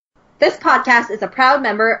This podcast is a proud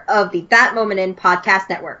member of the That Moment In podcast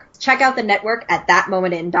network. Check out the network at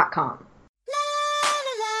thatmomentin.com.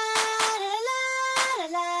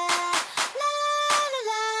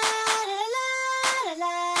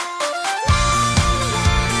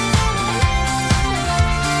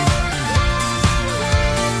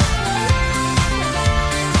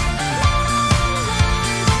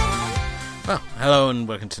 Well, hello and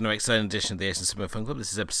welcome to another exciting edition of the Asian Cinema Film Club.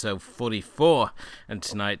 This is episode 44, and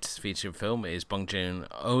tonight's featured film is Bong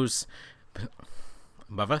Joon-ho's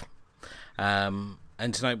Mother. And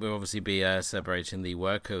tonight we'll obviously be celebrating the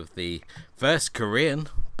work of the first Korean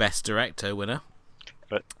Best Director winner,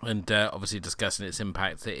 and obviously discussing its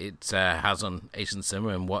impact that it has on Asian cinema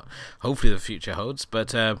and what hopefully the future holds.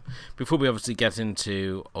 But before we obviously get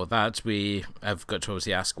into all that, we have got to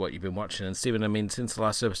obviously ask what you've been watching. And Stephen, I mean, since the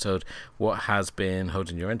last episode, what has been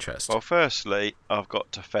holding your interest? Well, firstly, I've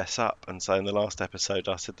got to fess up and say in the last episode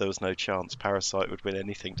I said there was no chance Parasite would win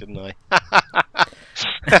anything, didn't I?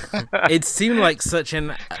 It seemed like such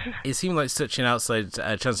an outside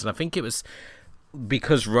chance, and I think it was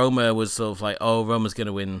because Roma was sort of like, oh, Roma's going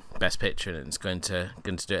to win Best Picture and it's going to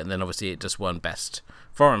do it, and then obviously it just won Best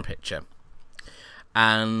Foreign Picture.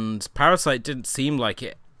 And Parasite didn't seem like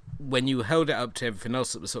it when you held it up to everything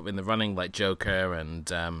else that was sort of in the running, like Joker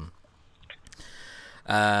and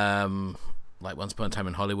like Once Upon a Time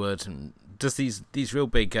in Hollywood, and just these real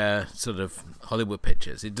big sort of Hollywood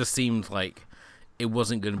pictures. It just seemed like it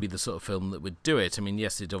wasn't going to be the sort of film that would do it. I mean,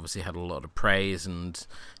 yes, it obviously had a lot of praise and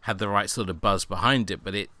had the right sort of buzz behind it,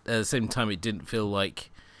 but at the same time, it didn't feel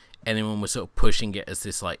like anyone was sort of pushing it as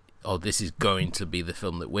this, like, oh, this is going to be the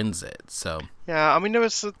film that wins it. So yeah, I mean, there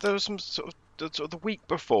was some sort of the week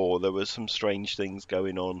before there was some strange things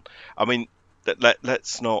going on. I mean,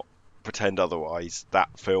 let's not pretend otherwise.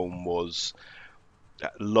 That film was. A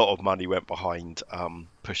lot of money went behind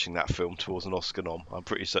pushing that film towards an Oscar nom. I'm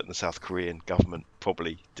pretty certain the South Korean government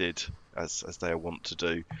probably did, as they want to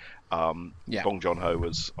do. Bong Joon-ho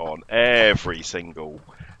was on every single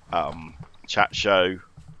chat show,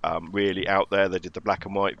 really out there. They did the black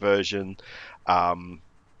and white version. And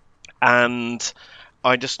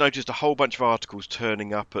I just noticed a whole bunch of articles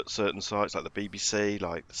turning up at certain sites like the BBC,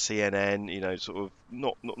 like CNN, you know, sort of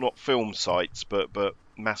not film sites, but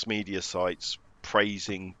mass media sites,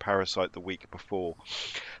 praising Parasite the week before.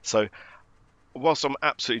 So whilst I'm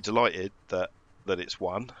absolutely delighted that it's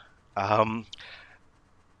won,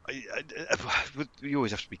 you always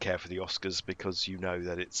have to be careful of the Oscars because you know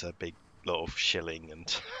that it's a big lot of shilling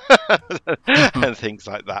and and things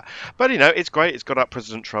like that. But you know, it's great. It's got up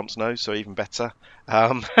President Trump's nose, so even better.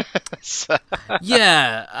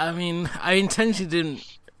 Yeah, I mean, I intentionally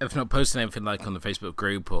didn't. If not posting anything like on the Facebook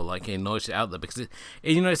group or like acknowledge it out there, because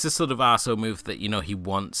it's this sort of arsehole move that he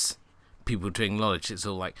wants people to acknowledge. It's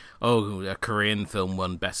all like, oh, a Korean film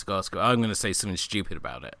won Best Oscar, I'm going to say something stupid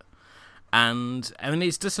about it, and I mean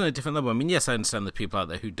it's just on a different level. I mean, yes, I understand the people out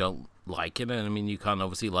there who don't like it, and I mean you can't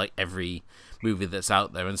obviously like every movie that's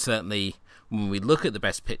out there, and certainly when we look at the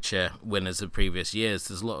Best Picture winners of previous years,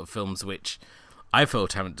 there's a lot of films which I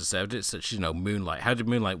felt haven't deserved it, such as Moonlight. How did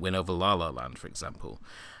Moonlight win over La La Land, for example?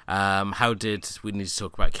 How did we need to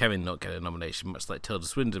talk about Kevin not getting a nomination, much like Tilda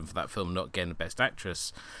Swinton for that film not getting a Best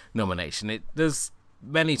Actress nomination? There's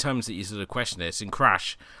many times that you sort of question it, and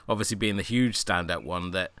Crash obviously being the huge standout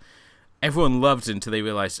one that everyone loved until they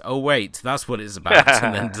realised, oh wait, that's what it's about,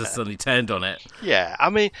 and then just suddenly turned on it. Yeah, I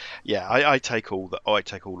mean, yeah, I take all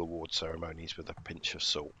award ceremonies with a pinch of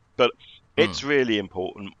salt, but it's really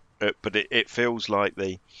important. But it feels like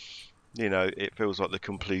the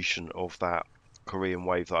completion of that Korean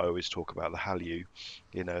wave that I always talk about, the Hallyu.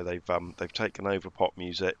 You know, they've taken over pop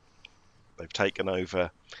music, they've taken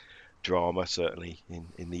over drama, certainly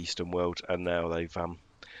in the Eastern world, and now they've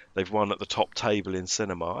won at the top table in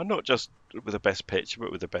cinema, and not just with the Best Picture,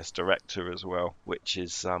 but with the Best Director as well, which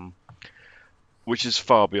is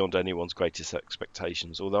far beyond anyone's greatest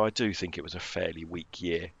expectations. Although I do think it was a fairly weak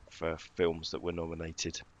year for films that were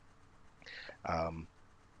nominated. I'm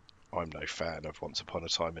no fan of Once Upon a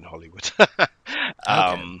Time in Hollywood.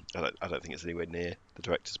 I don't think it's anywhere near the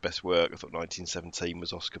director's best work. I thought 1917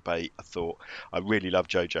 was Oscar bait. I really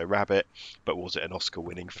loved Jojo Rabbit, but was it an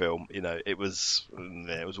Oscar-winning film? You know, it was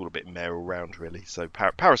all a bit meh all round, really. So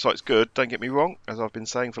Parasite's good. Don't get me wrong, as I've been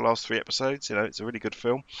saying for the last 3 episodes. You know, it's a really good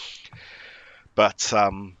film. But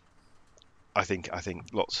I think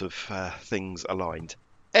lots of things aligned.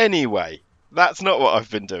 Anyway. That's not what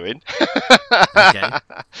I've been doing. Okay.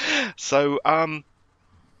 So, I've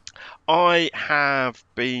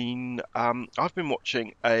been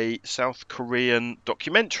watching a South Korean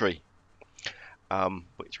documentary,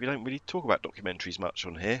 which we don't really talk about documentaries much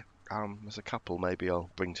on here. There's a couple maybe I'll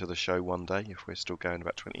bring to the show one day if we're still going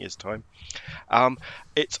about 20 years' time.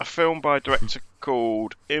 It's a film by a director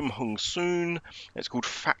called Im Hong-soon. It's called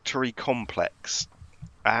Factory Complex,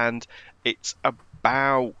 and it's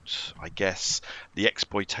about, I guess, the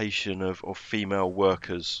exploitation of female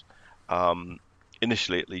workers,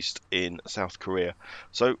 initially at least in South Korea.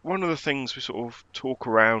 So one of the things we sort of talk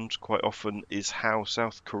around quite often is how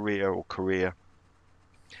South Korea, or Korea,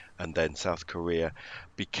 and then South Korea,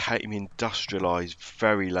 became industrialized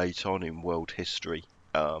very late on in world history.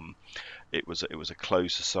 It was a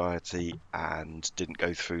closed society and didn't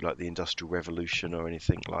go through like the Industrial Revolution or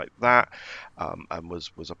anything like that, and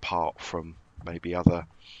was apart from maybe other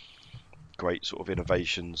great sort of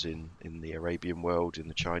innovations in the Arabian world, in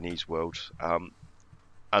the Chinese world,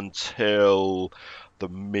 until the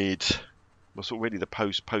post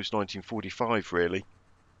 1945 really.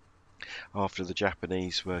 After the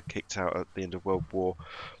Japanese were kicked out at the end of World War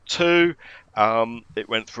II, it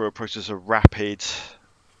went through a process of rapid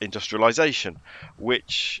industrialization,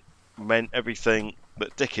 which meant everything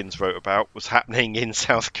that Dickens wrote about was happening in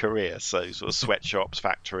South Korea. So sort of sweatshops,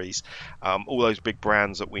 factories, all those big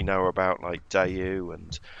brands that we know about like Daewoo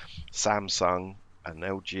and Samsung and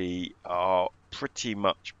LG are pretty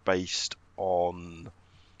much based on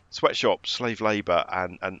sweatshops, slave labour,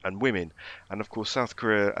 and women. And of course South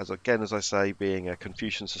Korea, as I say, being a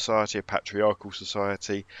Confucian society, a patriarchal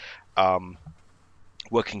society,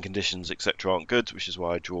 working conditions etc. aren't good, which is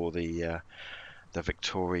why I draw the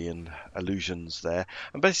Victorian allusions there.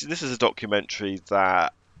 And basically this is a documentary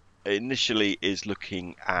that initially is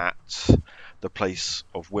looking at the place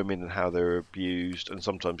of women and how they're abused, and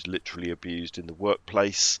sometimes literally abused, in the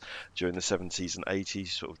workplace during the 70s and 80s,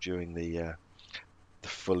 sort of during the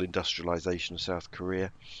full industrialization of South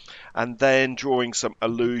Korea, and then drawing some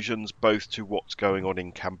allusions both to what's going on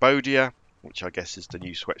in Cambodia, which I guess is the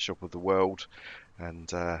new sweatshop of the world, and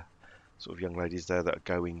sort of young ladies there that are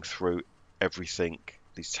going through everything,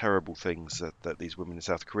 these terrible things that these women in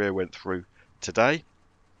South Korea went through today,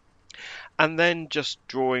 and then just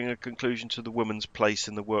drawing a conclusion to the woman's place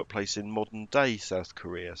in the workplace in modern day South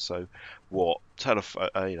Korea. So what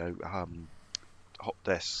hot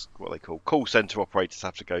desk, what they call call center operators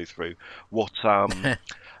have to go through, what I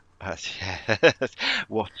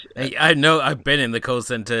know, I've been in the call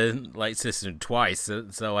center system twice,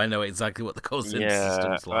 so I know exactly what the call center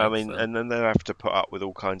system's like. I mean, so. And then they have to put up with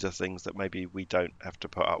all kinds of things that maybe we don't have to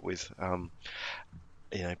put up with.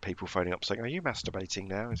 People phoning up saying, "Are you masturbating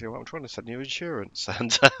now?" I say, "Well, I'm trying to send you insurance,"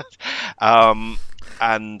 and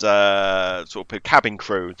sort of cabin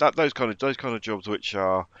crew, those kind of jobs which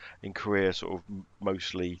are in Korea sort of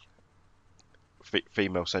mostly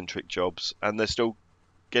female centric jobs, and they're still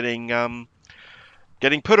getting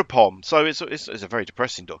put upon. So it's a very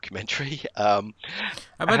depressing documentary. I'm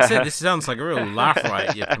about to say, this sounds like a real laugh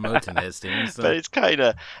riot you're promoting here, Steve. So. But it's kind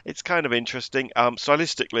of interesting.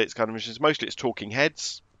 Stylistically, it's kind of interesting. Mostly it's talking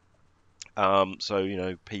heads.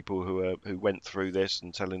 So people who went through this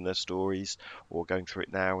and telling their stories, or going through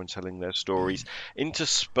it now and telling their stories,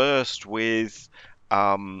 interspersed with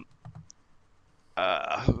hard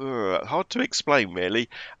to explain really,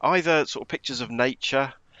 either sort of pictures of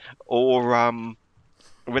nature or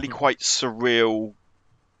really quite surreal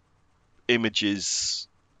images,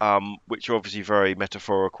 which are obviously very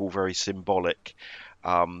metaphorical, very symbolic,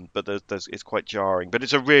 but it's quite jarring. But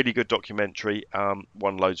it's a really good documentary.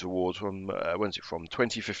 Won loads of awards. When's it from?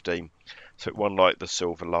 2015. So it won like the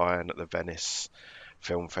Silver Lion at the Venice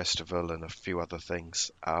Film Festival and a few other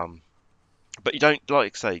things. But you don't,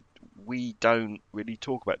 like I say, we don't really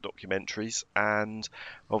talk about documentaries, and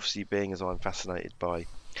obviously being as I'm fascinated by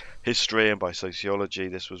history and by sociology,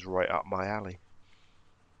 this was right up my alley.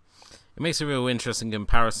 It makes a real interesting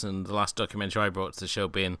comparison. The last documentary I brought to the show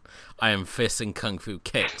being Iron Fist and Kung Fu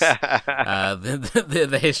Kicks,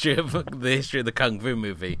 the history of the Kung Fu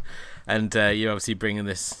movie, and you're obviously bringing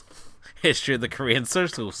this history of the Korean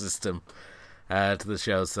social system to the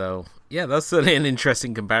show. So yeah, that's certainly an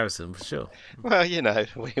interesting comparison for sure. Well,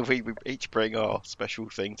 we each bring our special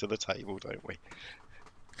thing to the table, don't we?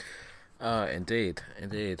 Oh, indeed.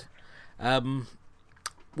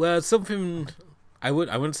 Well, something I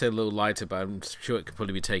wouldn't say a little lighter, but I'm sure it could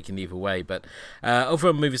probably be taken either way. But over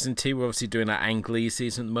on Movies and Tea, we're obviously doing our Ang Lee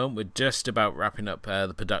season at the moment. We're just about wrapping up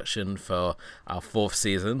the production for our 4th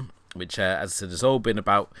season, which, as I said, has all been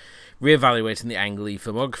about reevaluating the Ang Lee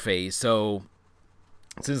filmography. So,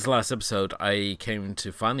 since the last episode, I came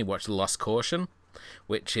to finally watch The Lost Caution,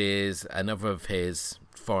 which is another of his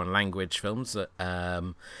foreign language films. This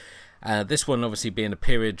one obviously being a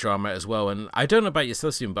period drama as well. And I don't know about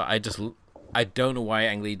yourself, Stephen, but I just I don't know why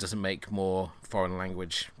Ang Lee doesn't make more foreign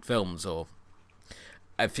language films, or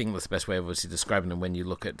I think that's the best way of obviously describing them when you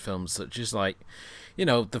look at films such as, like, you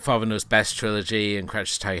know, the Father Knows Best trilogy and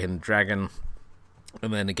Crouch the Tiger, Hidden Dragon,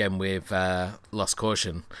 and then again with Lost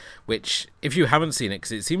Caution, which, if you haven't seen it,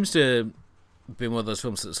 because it seems to have been one of those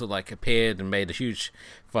films that sort of like appeared and made a huge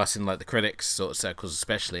fuss in like the critics sort of circles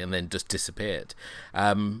especially, and then just disappeared.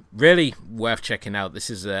 Really worth checking out. This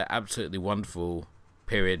is an absolutely wonderful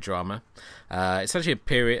period drama. It's actually a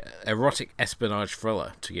period erotic espionage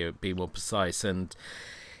thriller, to be more precise, and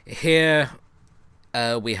here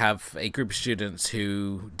we have a group of students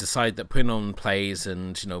who decide that putting on plays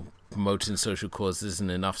and, you know, promoting social causes isn't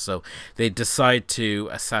enough, so they decide to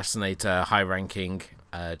assassinate a high-ranking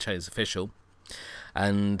Chinese official,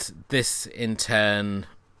 and this in turn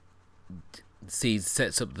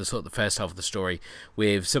sets up the sort of the first half of the story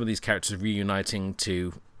with some of these characters reuniting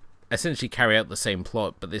to essentially carry out the same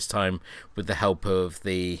plot, but this time with the help of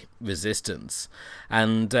the resistance.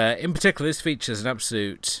 And in particular, this features an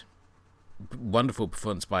absolute wonderful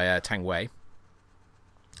performance by Tang Wei,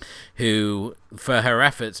 who, for her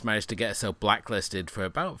efforts, managed to get herself blacklisted for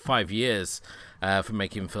about 5 years for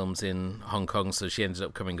making films in Hong Kong. So she ended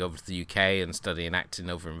up coming over to the UK and studying acting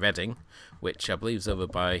over in Reading, which I believe is over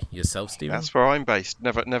by yourself, Stephen. That's where I'm based.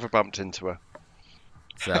 Never bumped into her.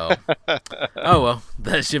 So, oh well,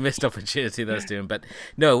 that's your missed opportunity, that's doing. But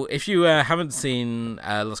no, if you haven't seen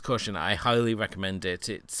Lost Caution, I highly recommend it.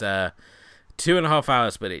 It's 2.5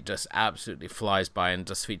 hours, but it just absolutely flies by and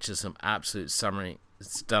just features some absolute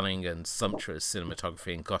stunning and sumptuous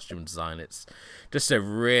cinematography and costume design. It's just a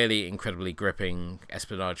really incredibly gripping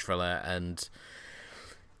espionage thriller, and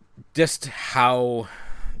just how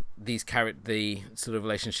the sort of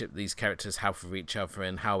relationship these characters have with each other,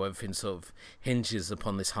 and how everything sort of hinges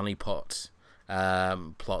upon this honeypot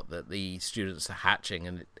plot that the students are hatching.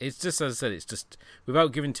 And it's just, as I said, it's just,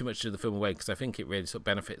 without giving too much of the film away, because I think it really sort of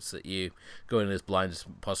benefits that you go in as blind as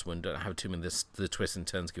possible and don't have too many the twists and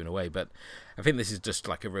turns given away. But I think this is just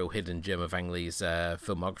like a real hidden gem of Ang Lee's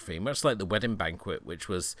filmography, much like The Wedding Banquet, which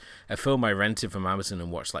was a film I rented from Amazon and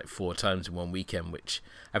watched like 4 times in one weekend, which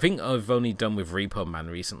I think I've only done with Repo Man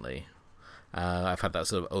recently. I've had that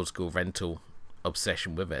sort of old school rental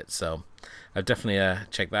obsession with it, so I've definitely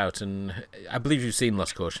checked that out. And I believe you've seen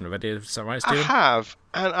Lost Caution already, is that right, Stephen? I have,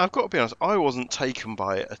 and I've got to be honest, I wasn't taken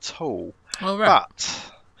by it at all. Oh, right.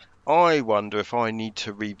 But I wonder if I need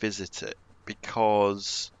to revisit it,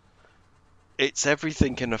 because it's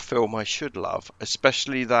everything in a film I should love,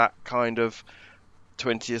 especially that kind of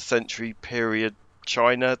 20th century period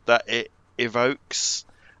China that it evokes,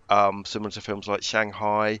 similar to films like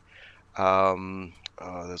Shanghai.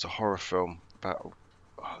 There's a horror film about,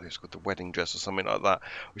 it's called The Wedding Dress or something like that,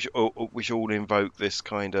 which all invoke this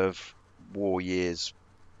kind of war years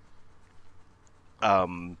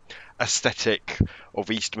aesthetic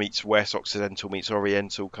of East meets West, Occidental meets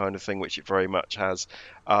Oriental kind of thing, which it very much has.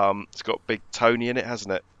 It's got Big Tony in it,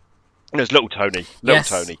 hasn't it? No, it's Little Tony. Little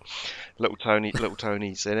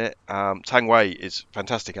Tony's in it. Tang Wei is a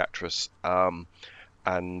fantastic actress. And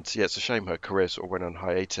yeah, it's a shame her career sort of went on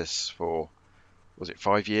hiatus for, was it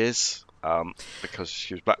 5 years? Because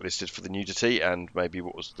she was blacklisted for the nudity and maybe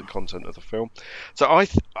what was the content of the film. So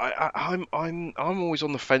I'm always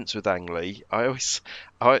on the fence with Ang Lee.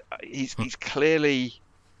 He's clearly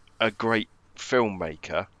a great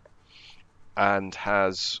filmmaker and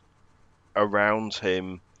has around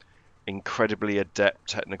him incredibly adept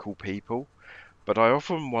technical people. But I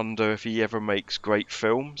often wonder if he ever makes great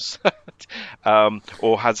films,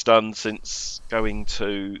 or has done since going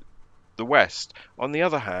to the West. On the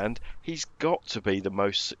other hand, he's got to be the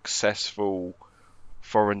most successful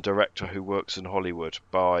foreign director who works in Hollywood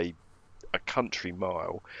by a country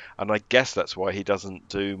mile, and I guess that's why he doesn't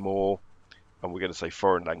do more, and we're going to say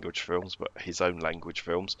foreign language films, but his own language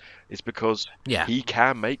films, is because he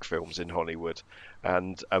can make films in Hollywood,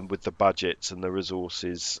 and with the budgets and the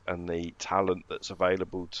resources and the talent that's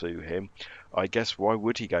available to him, I guess why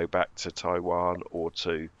would he go back to Taiwan or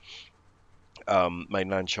to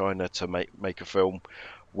mainland China to make a film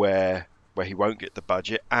where he won't get the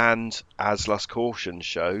budget? And as Lost Caution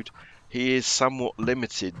showed, he is somewhat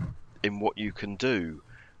limited in what you can do.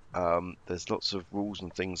 There's lots of rules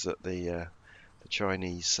and things that the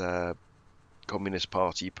Chinese Communist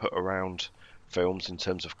Party put around films in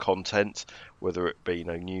terms of content, whether it be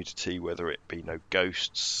no nudity, whether it be no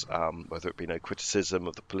ghosts, whether it be no criticism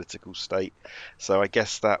of the political state. So I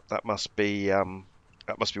guess that must be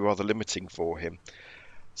rather limiting for him.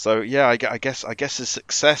 So yeah, I guess his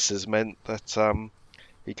success has meant that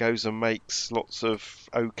he goes and makes lots of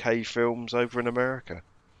okay films over in America.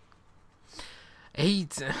 He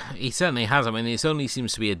certainly has. I mean, it only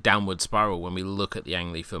seems to be a downward spiral when we look at the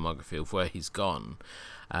Ang Lee filmography of where he's gone.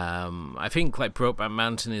 I think like Brokeback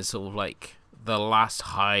Mountain is sort of like the last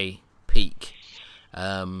high peak.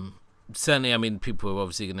 Certainly, I mean, people are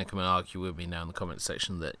obviously going to come and argue with me now in the comments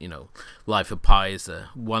section that, you know, Life of Pi is a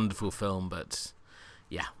wonderful film, but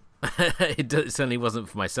yeah, it certainly wasn't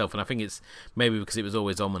for myself. And I think it's maybe because it was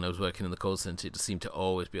always on when I was working in the call centre. It just seemed to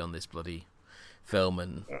always be on this bloody film.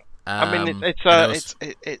 And I mean,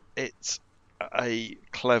 it's a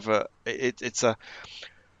clever. It's a.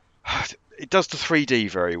 It does the 3D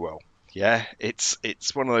very well. Yeah, it's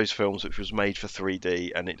one of those films which was made for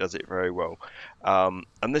 3D, and it does it very well.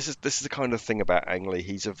 And this is the kind of thing about Ang Lee.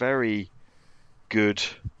 He's a very good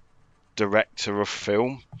director of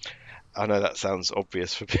film. I know that sounds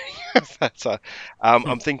obvious for being that.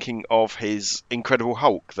 I'm thinking of his Incredible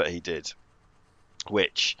Hulk that he did,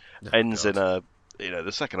 which ends in a, you know,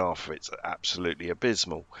 the second half of it's absolutely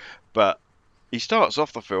abysmal, but he starts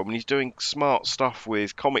off the film and he's doing smart stuff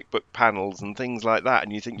with comic book panels and things like that,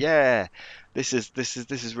 and you think, yeah, this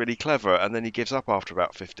is really clever, and then he gives up after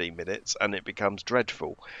about 15 minutes and it becomes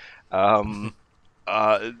dreadful. And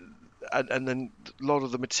then a lot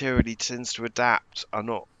of the material he tends to adapt are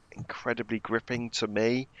not incredibly gripping to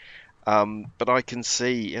me. But I can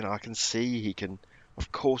see he can. Of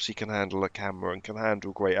course, he can handle a camera and can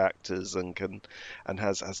handle great actors and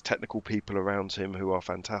has technical people around him who are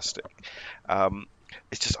fantastic.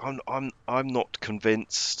 It's just I'm not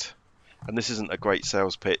convinced, and this isn't a great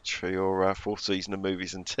sales pitch for your fourth season of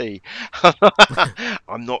Movies and Tea.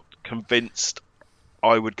 I'm not convinced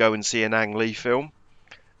I would go and see an Ang Lee film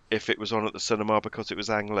if it was on at the cinema because it was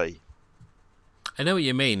Ang Lee. I know what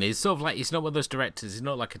you mean. He's sort of like, he's not one of those directors. He's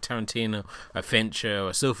not like a Tarantino, a Fincher, or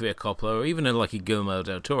a Sofia Coppola, or even like a Guillermo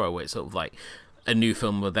del Toro, where it's sort of like a new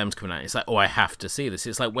film with them's coming out. It's like, oh, I have to see this.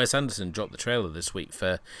 It's like Wes Anderson dropped the trailer this week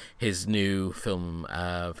for his new film.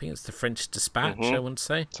 I think it's The French Dispatch. I want to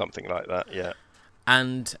say something like that. Yeah.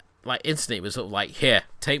 And like instantly, it was sort of like, here,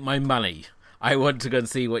 take my money. I want to go and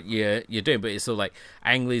see what you're doing. But it's sort of like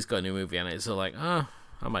Ang Lee's got a new movie, and it's sort of like, oh,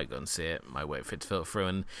 I might go and see it. Might wait for it to filter through.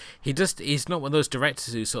 And he's not one of those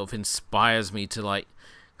directors who sort of inspires me to like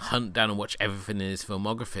hunt down and watch everything in his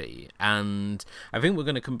filmography. And I think we're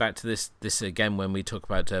going to come back to this again when we talk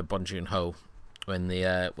about Bong Joon-ho when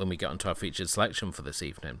we get onto our featured selection for this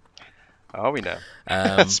evening. Are we now?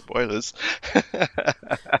 Spoilers.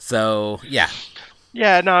 So yeah.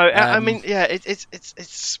 Yeah. No. I mean, yeah.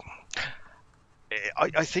 It's.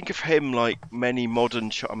 I think of him like many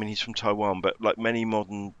modern. I mean, he's from Taiwan, but like many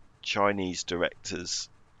modern Chinese directors,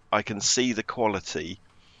 I can see the quality,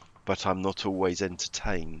 but I'm not always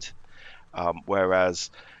entertained.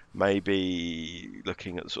 Whereas maybe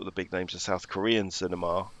looking at sort of the big names of South Korean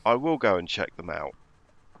cinema, I will go and check them out.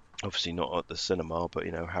 Obviously not at the cinema, but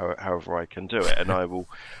you know, however I can do it, and I will.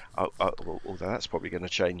 Although that's probably going to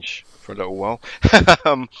change for a little while.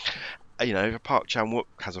 You know, Park Chan-wook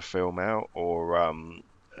has a film out, or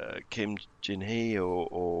Kim Jin-hee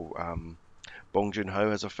or Bong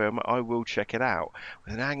Joon-ho has a film out, I will check it out.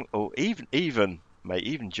 Or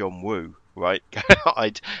even John Woo, right?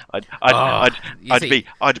 I'd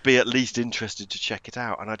be at least interested to check it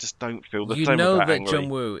out, and I just don't feel the same about Ang Lee. You know that John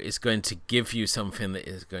Woo is going to give you something that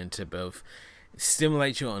is going to both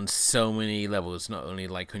stimulate you on so many levels, not only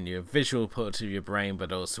like on your visual part of your brain, but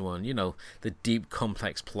also on, you know, the deep,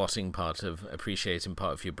 complex plotting part of appreciating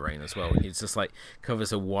part of your brain as well. It's just like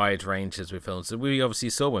covers a wide range as with films that we obviously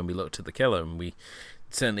saw when we looked at The Killer, and we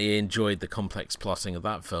certainly enjoyed the complex plotting of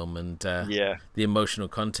that film and the emotional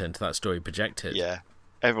content that story projected. Yeah.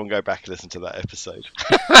 Everyone go back and listen to that episode.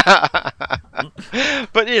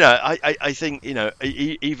 But, you know, I think, you know,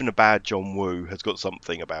 even a bad John Woo has got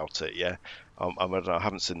something about it, yeah? I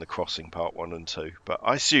haven't seen The Crossing Part 1 and 2, but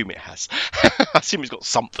I assume it has. I assume it's got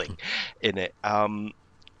something in it. And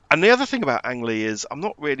the other thing about Ang Lee is I'm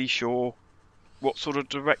not really sure what sort of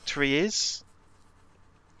director he is.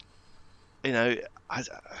 You know, do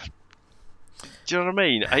you know what I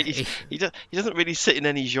mean? He doesn't really sit in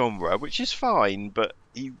any genre, which is fine, but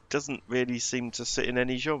he doesn't really seem to sit in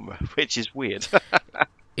any genre, which is weird.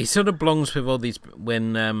 He sort of belongs with all these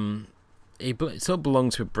he sort of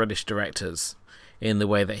belongs with British directors in the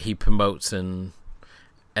way that he promotes and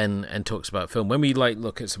talks about film. When we like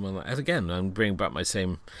look at someone like, again, I'm bringing back my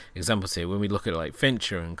same examples here. When we look at like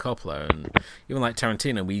Fincher and Coppola and even like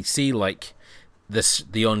Tarantino, we see like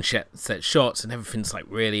the on-set shots and everything's like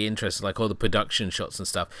really interesting, like all the production shots and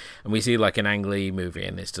stuff. And we see like an Ang Lee movie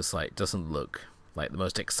and it's just like doesn't look like the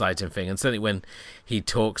most exciting thing. And certainly when he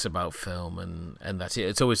talks about film and that's it,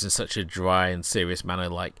 it's always in such a dry and serious manner.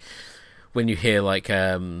 Like when you hear like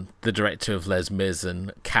the director of Les Mis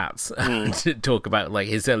and Cats talk about like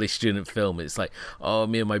his early student film, it's like, oh,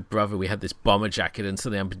 me and my brother, we had this bomber jacket, and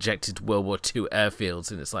suddenly I'm projected to World War II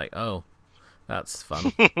airfields, and it's like, oh, that's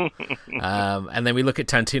fun. And then we look at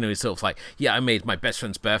Tarantino, he's sort of like, yeah, I made my best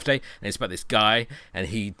friend's birthday, and it's about this guy, and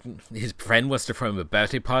his friend wants to throw him a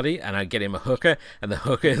birthday party, and I get him a hooker, and the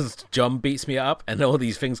hooker's John beats me up, and all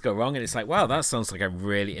these things go wrong, and it's like, wow, that sounds like a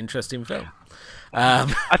really interesting film.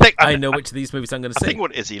 I know which of these movies I'm going to see. I think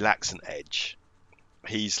what it is, he lacks an edge.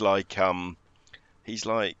 He's like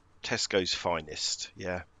Tesco's finest.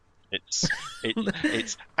 Yeah, it's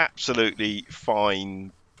absolutely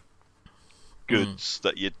fine goods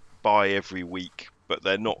that you'd buy every week, but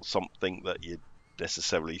they're not something that you'd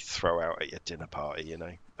necessarily throw out at your dinner party. You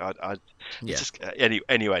know,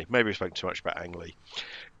 anyway, maybe we've spoken too much about Ang Lee.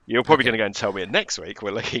 You're probably going to go and tell me next week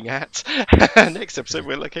we're looking at next episode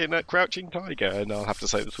we're looking at Crouching Tiger, and I'll have to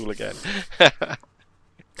say this all again.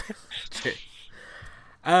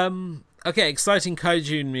 Okay, exciting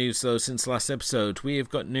kaiju news though since last episode. We have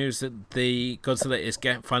got news that the Godzilla is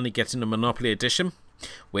finally getting a Monopoly edition,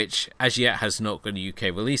 which as yet has not got a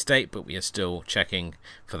UK release date, but we are still checking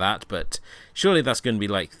for that. But surely that's going to be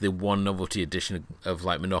like the one novelty edition of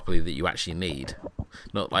like Monopoly that you actually need,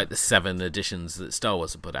 not like the 7 editions that Star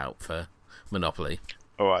Wars have put out for Monopoly.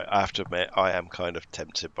 All right, I have to admit, I am kind of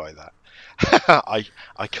tempted by that.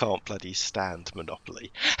 I can't bloody stand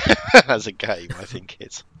Monopoly as a game. I think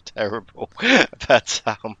it's terrible. But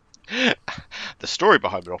the story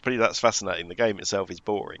behind Monopoly, that's fascinating. The game itself is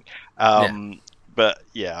boring. But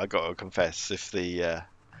yeah, I got to confess, if the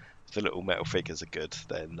little metal figures are good,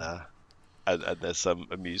 then and there's some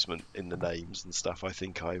amusement in the names and stuff, I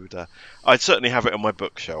think I'd certainly have it on my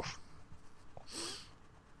bookshelf.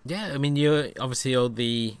 Yeah, I mean, you obviously all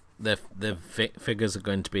the figures are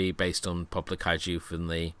going to be based on popular kaiju from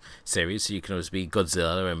the series, so you can always be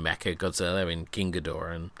Godzilla and Mecha Godzilla and King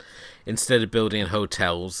Ghidorah, and instead of building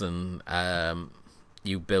hotels and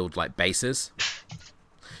you build like bases.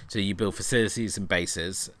 So you build facilities and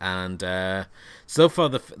bases, and so far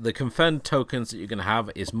the confirmed tokens that you're going to have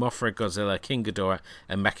is Mothra Godzilla, King Ghidorah,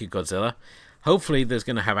 and Mecha Godzilla. Hopefully there's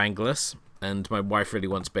going to have Anguirus, and my wife really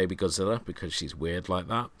wants Baby Godzilla because she's weird like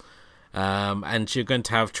that. And you're going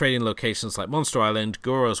to have trading locations like Monster Island,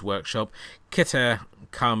 Goro's Workshop,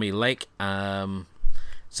 Kitakami Lake.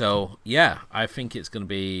 So yeah, I think it'd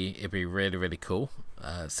be really, really cool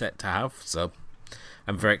set to have. So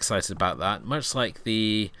I'm very excited about that. Much like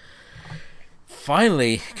the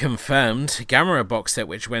finally confirmed Gamera box set,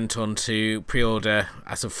 which went on to pre-order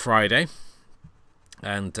as of Friday,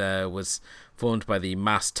 and was formed by the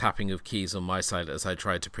mass tapping of keys on my side as I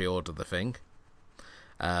tried to pre-order the thing.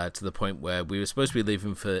 To the point where we were supposed to be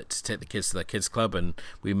leaving to take the kids to their kids club, and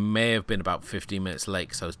we may have been about 15 minutes late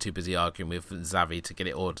because I was too busy arguing with Zavi to get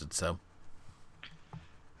it ordered. So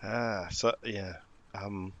yeah,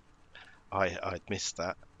 I'd missed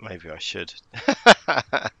that. Maybe I should.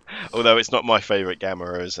 Although it's not my favourite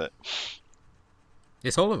Gamera, is it?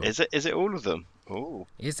 It's all of them. Is it all of them? Oh,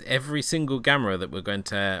 it's every single Gamera that we're going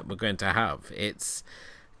to have. It's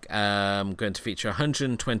going to feature a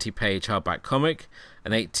 120-page hardback comic,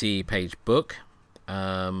 an 80-page book,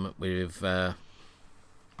 with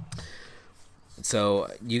so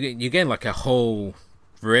you get like a whole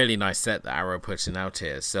really nice set that Arrow putting out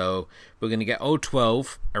here. So we're going to get all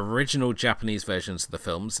 12 original Japanese versions of the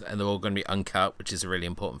films, and they're all going to be uncut, which is a really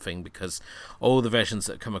important thing because all the versions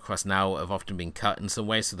that come across now have often been cut in some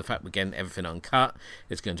way. So the fact we're getting everything uncut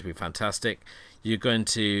is going to be fantastic. You're going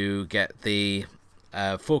to get the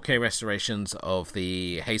 4K restorations of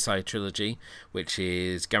the Heisei trilogy, which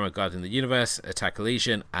is Gamera Guardian of the Universe, Attack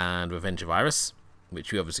Elysian, and Revenge of Iris,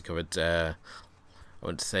 which we obviously covered, I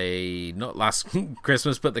want to say not last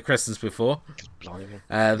Christmas, but the Christmas before.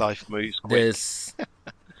 Life moves quick.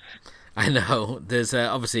 I know. There's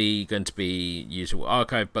obviously going to be usual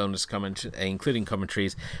archive bonus comments, including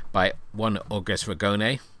commentaries by one August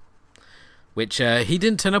Ragone, which he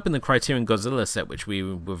didn't turn up in the Criterion Godzilla set, which we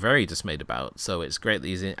were very dismayed about. So it's great that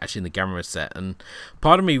he's actually in the Gamera set. And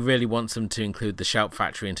part of me really wants him to include the Shout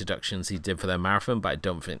Factory introductions he did for their marathon, but I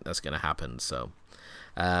don't think that's going to happen. So,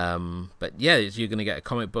 but yeah, you're going to get a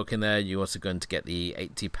comic book in there. You're also going to get the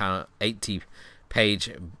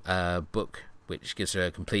 80-page book, which gives you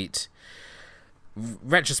a complete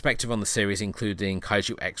retrospective on the series, including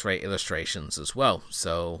Kaiju X-ray illustrations as well.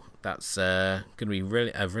 So that's going to be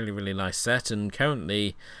a really nice set, and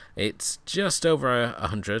currently it's just over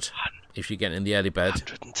 100 if you get in the early bird.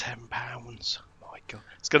 £110. My God.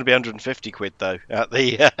 It's going to be 150 quid though at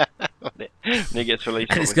the when it gets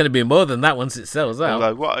released. And it's going to be more than that once it sells out.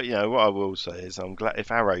 Although what I will say is I'm glad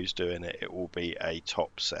if Arrow's doing it, it will be a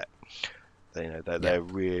top set. They're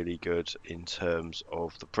really good in terms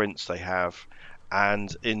of the prints they have,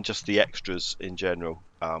 and in just the extras in general.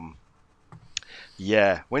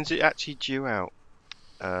 When's it actually due out?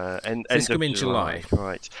 End of July.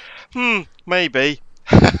 Right. Maybe.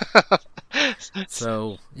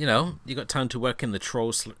 So, you got time to work in the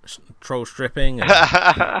troll stripping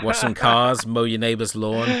and wash some cars, mow your neighbour's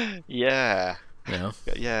lawn. Yeah.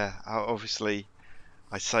 Yeah. Obviously,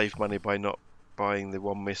 I saved money by not buying the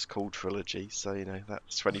One Missed Call trilogy, so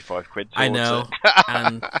that's 25 quid. I know.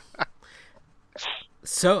 And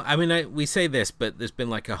so, we say this, but there's been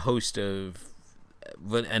like a host of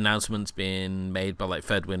announcements being made by like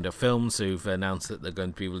Third Window Films, who've announced that they're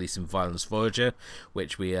going to be releasing Violence Voyager,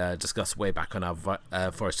 which we discussed way back on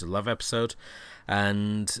our Forest of Love episode,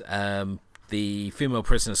 and the Female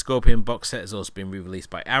Prisoner Scorpion box set has also been re-released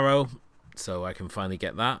by Arrow, so I can finally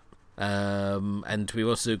get that. And we've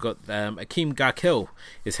also got Akeem Ga Kill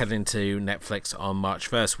is heading to Netflix on March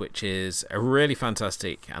 1st, which is a really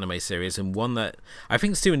fantastic anime series, and one that I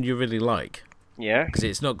think, Stephen, you really like. Yeah, because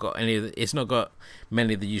it's not got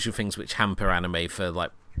many of the usual things which hamper anime for like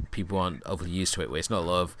people who aren't overly used to it. Where it's not a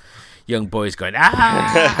lot of young boys going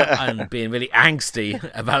and being really angsty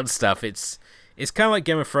about stuff. It's kind of like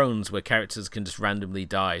Game of Thrones, where characters can just randomly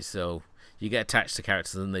die, so you get attached to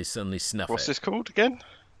characters and they suddenly snuff What's this called again?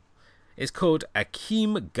 It's called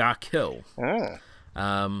Akeem Ga Kill.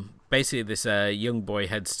 Basically, this young boy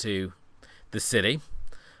heads to the city.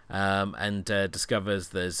 And discovers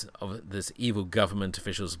there's evil government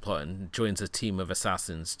officials plot and joins a team of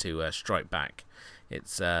assassins to strike back.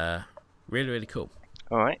 It's really, really cool.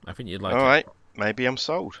 All right. I think you'd like it. All right. Maybe I'm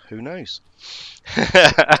sold. Who knows?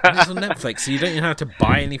 It's on Netflix, so you don't even have to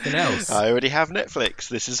buy anything else. I already have Netflix.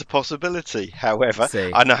 This is a possibility. However,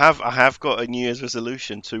 See. and I have got a New Year's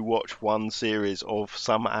resolution to watch one series of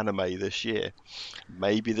some anime this year.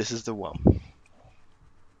 Maybe this is the one.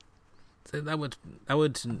 That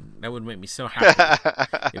would make me so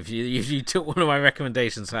happy if you took one of my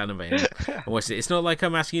recommendations for anime and watched it. It's not like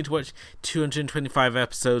I'm asking you to watch 225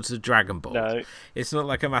 episodes of Dragon Ball. No. It's not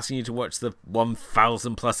like I'm asking you to watch the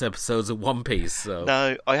 1,000 plus episodes of One Piece. So.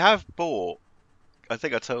 No, I have bought. I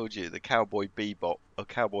think I told you the Cowboy Bebop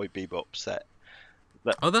set.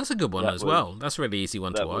 That's a good one as well. That's a really easy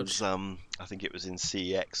one to watch. I think it was in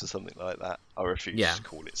CX or something like that. I refuse to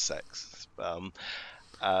call it sex. But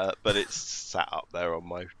it's sat up there on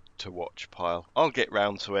my to watch pile. I'll get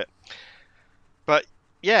round to it. But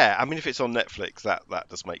yeah, if it's on Netflix, that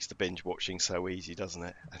just makes the binge watching so easy, doesn't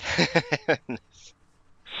it?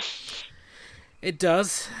 It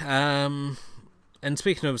does. And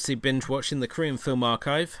speaking of obviously binge watching, the Korean Film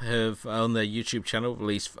Archive have on their YouTube channel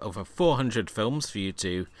released over 400 films for you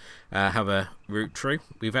to have a root through.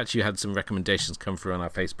 We've actually had some recommendations come through on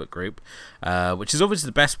our Facebook group, which is obviously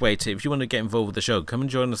the best way to, if you want to get involved with the show, come and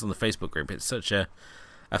join us on the Facebook group. It's such a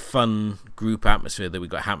fun group atmosphere that we've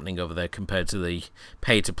got happening over there compared to the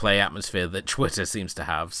pay-to-play atmosphere that Twitter seems to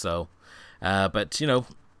have. So, but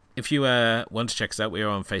if you want to check us out, we are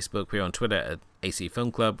on Facebook, we're on Twitter at AC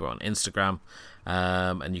Film Club, we're on Instagram,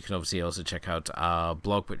 and you can obviously also check out our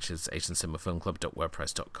blog, which is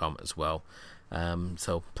asiancinemafilmclub.wordpress.com as well.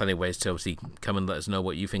 So plenty of ways to obviously come and let us know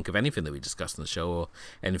what you think of anything that we discussed on the show or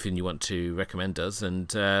anything you want to recommend us.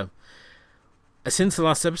 And since the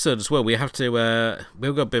last episode as well, we've got a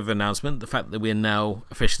bit of an announcement. The fact that we're now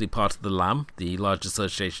officially part of the LAM, the Large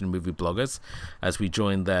Association of Movie Bloggers, as we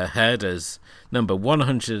join their herd as number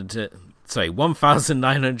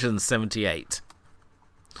 1,978.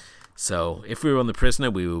 So if we were on The Prisoner,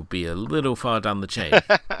 we would be a little far down the chain.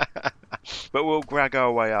 But we'll drag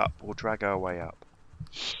our way up.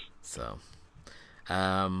 So,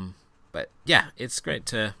 but yeah, it's great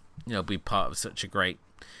to be part of such a great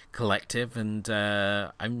collective, and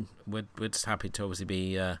we're just happy to obviously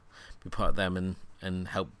be part of them and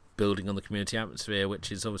help building on the community atmosphere,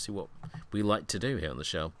 which is obviously what we like to do here on the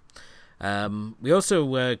show. We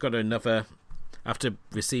also got another. After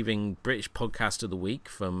receiving British Podcast of the Week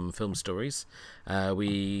from Film Stories,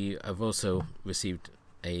 we have also received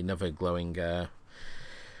another glowing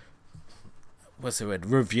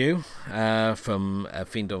review from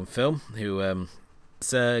Fiend on Film, who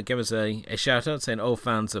gave us a shout out saying all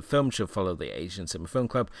fans of film should follow the Asian Cinema Film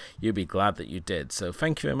Club. You'll be glad that you did. So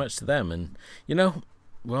thank you very much to them. And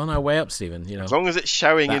we're on our way up, Stephen. As long as it's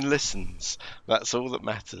showing in listens, that's all that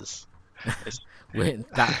matters.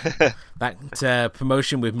 That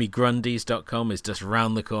promotion with megrundies.com is just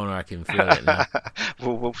round the corner. I can feel it now.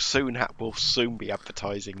 we'll soon be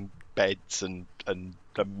advertising beds and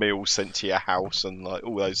a meal sent to your house and like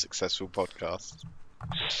all those successful podcasts.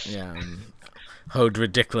 Yeah, hold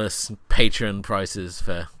ridiculous Patreon prices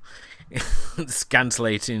for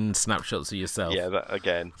scintillating snapshots of yourself. Yeah,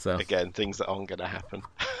 again, things that aren't going to happen.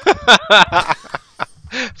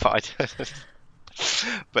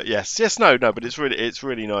 But yes, no. But it's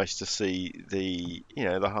really nice to see the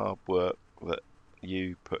hard work that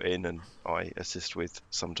you put in and I assist with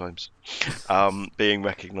sometimes, being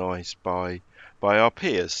recognised by our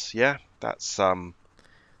peers. Yeah, that's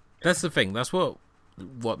the thing. That's what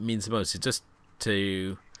means the most. Is just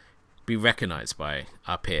to be recognised by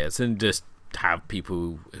our peers and just have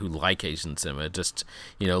people who like Asian cinema just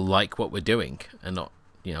like what we're doing and not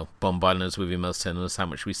bombarding us with emails telling us how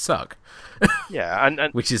much we suck. Yeah,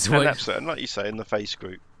 and which is and that's it. And like you say in the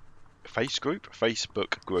Facebook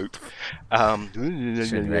group.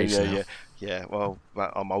 Yeah. Well,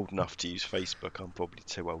 I'm old enough to use Facebook. I'm probably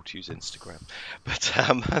too old to use Instagram. But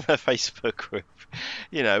the Facebook group,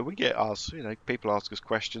 we get asked. People ask us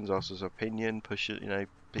questions, ask us opinion, push it.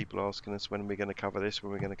 People asking us when are we going to cover this, when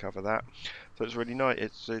we're going to cover that. So it's really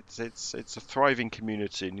nice. It's a thriving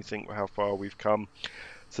community, and you think how far we've come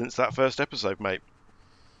since that first episode, mate.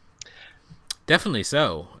 Definitely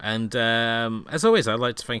so, and as always, I'd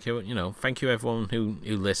like to thank you. Thank you everyone who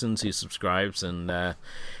listens, who subscribes, and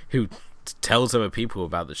who tells other people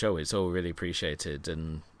about the show. It's all really appreciated,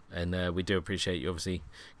 and we do appreciate you obviously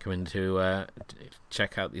coming to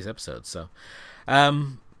check out these episodes. So,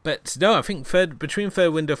 but no, I think between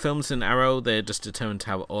Third Window Films and Arrow, they're just determined to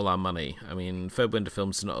have all our money. I mean, Third Window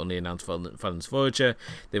Films not only announced Violence Voyager,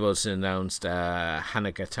 they've also announced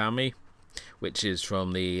Hanagatami, which is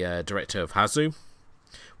from the director of Hazu,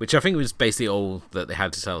 which I think was basically all that they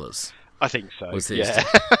had to tell us. I think so. Yeah.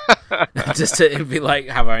 Just to be like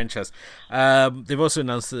have our interest. They've also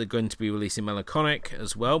announced that they're going to be releasing Melancholic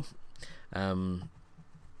as well,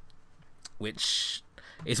 which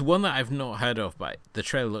is one that I've not heard of, but the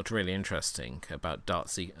trailer looked really interesting about dark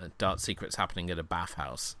secrets happening at a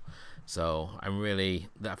bathhouse. So I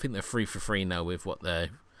think they're free now with what they're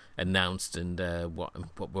announced and what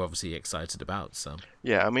we're obviously excited about. So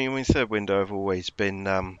yeah, I mean Third Window have always been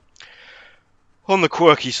on the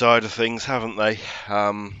quirky side of things, haven't they?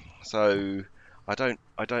 So I don't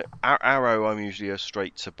Arrow I'm usually a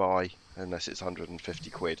straight to buy unless it's 150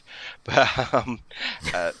 quid, but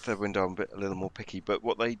Third Window I'm a little more picky. But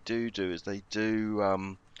what they do is they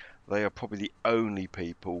are probably the only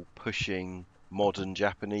people pushing modern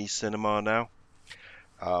Japanese cinema now.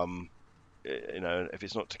 If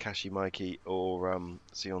it's not Takashi Miike or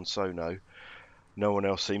Sion Sono, no one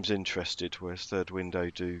else seems interested, whereas Third Window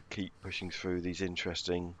do keep pushing through these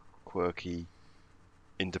interesting, quirky,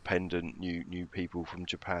 independent new people from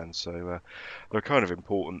Japan. So they're kind of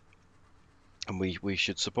important, and we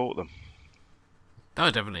should support them. Oh,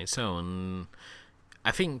 definitely so. And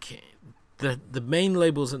I think the main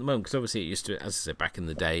labels at the moment, because obviously it used to, as I said, back in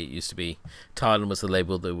the day, it used to be Thailand was the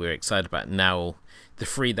label that we were excited about. Now, the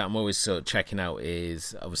three that I'm always sort of checking out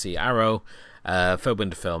is obviously Arrow, Third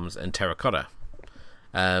Window Films, and Terracotta.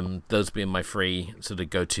 Those being my three sort of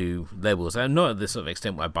go-to labels. I'm not at this sort of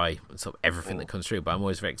extent where I buy sort of everything that comes through, but I'm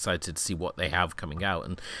always very excited to see what they have coming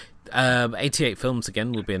out. And 88 Films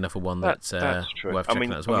again will be another one that's true. worth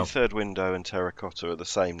checking out as well. I mean, Third Window and Terracotta are the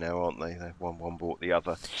same now, aren't they? One bought the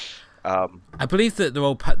other. I believe that they're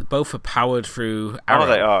all both are powered through Arrow. Oh,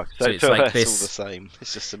 they are. So it's like it's all the same.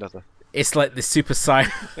 It's just another. It's like the super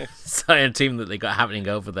science team that they got happening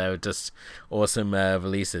over there. Just awesome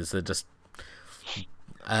releases. They're just.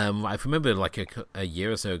 I remember like a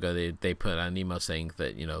year or so ago they put out an email saying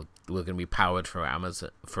that we're going to be powered for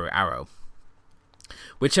Arrow,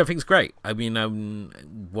 which I think is great. I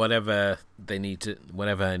mean, whatever needs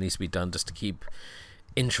to be done just to keep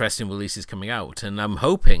interesting releases coming out, and I'm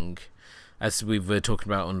hoping, as we were talking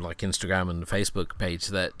about on like Instagram and the Facebook page,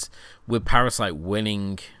 that with Parasite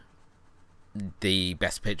winning the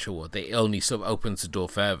Best Picture award, it only sort of opens the door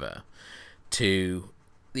further to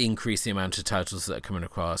increase the amount of titles that are coming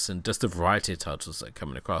across and just the variety of titles that are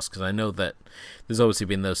coming across, because I know that there's obviously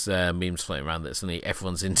been those memes floating around that suddenly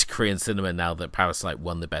everyone's into Korean cinema now that Parasite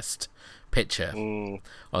won the Best Picture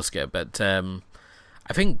Oscar. But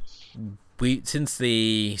I think since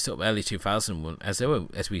the sort of early 2000s,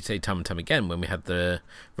 as we say time and time again, when we had the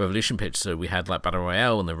Revolution picture, so we had like Battle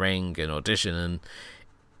Royale and The Ring and Audition, and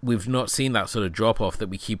we've not seen that sort of drop-off that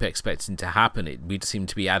we keep expecting to happen. We seem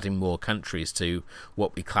to be adding more countries to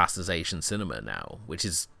what we class as Asian cinema now, which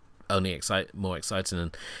is only more exciting.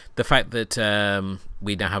 And the fact that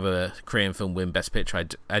we now have a Korean film win Best Picture,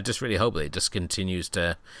 I just really hope that it just continues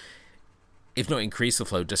to, if not increase the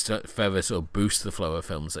flow, just to further sort of boost the flow of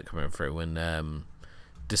films that come through, and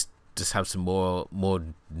just have some more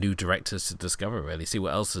new directors to discover, really see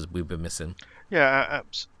what else we've been missing. Yeah,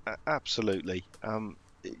 absolutely.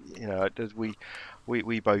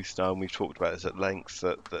 We both know, and we've talked about this at length,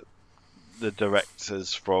 that the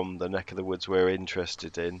directors from the neck of the woods we're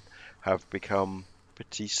interested in have become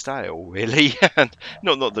pretty stale, really. And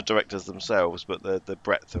not the directors themselves, but the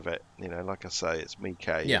breadth of it. Like I say, it's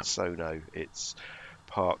Miike, it's Sono, it's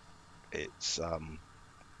Park, it's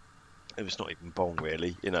not even Bong,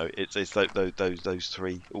 really. It's like those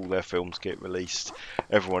three. All their films get released.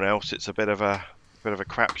 Everyone else, it's a bit of a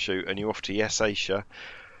crapshoot, and you're off to Yes Asia.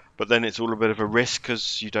 But then it's all a bit of a risk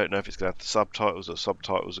because you don't know if it's going to have the subtitles, or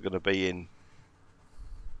subtitles are going to be in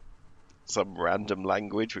some random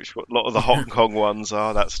language, which a lot of the Hong Kong ones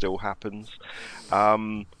are. That still happens.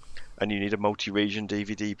 And you need a multi-region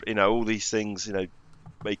DVD. All these things,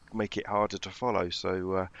 make it harder to follow.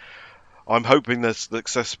 So I'm hoping the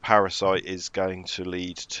success of Parasite is going to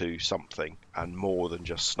lead to something, and more than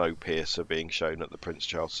just Snowpiercer being shown at the Prince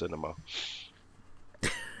Charles Cinema.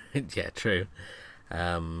 Yeah, true.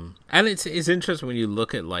 And it's interesting when you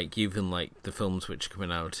look at even the films which are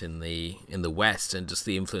coming out in the West, and just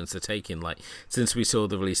the influence they're taking. Since we saw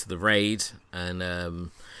the release of The Raid,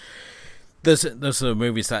 and those sort of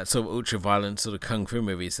movies, that sort of ultra violent sort of kung fu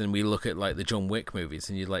movies, and we look at the John Wick movies,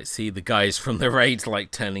 and you see the guys from The Raid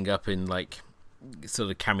turning up in sort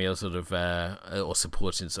of cameo sort of or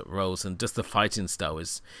supporting sort of roles, and just the fighting style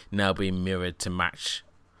is now being mirrored to match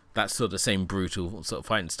that sort of same brutal sort of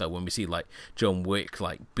fighting style. When we see John Wick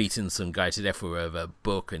beating some guy to death with a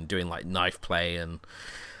book and doing knife play, and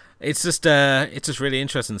it's just really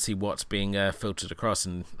interesting to see what's being filtered across.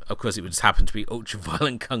 And of course it would just happen to be ultra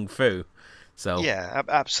violent kung fu. So yeah,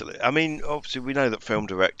 absolutely. I mean, obviously we know that film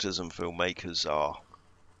directors and filmmakers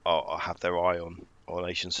have their eye on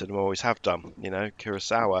Asian cinema, always have done.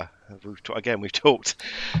 Kurosawa, we've talked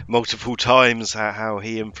multiple times how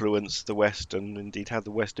he influenced the West, and indeed how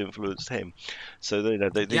the West influenced him. So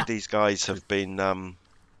these guys have been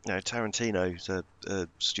Tarantino's a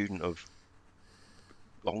student of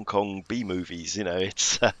Hong Kong B movies.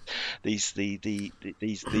 It's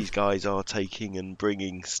these guys are taking and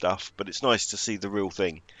bringing stuff, but it's nice to see the real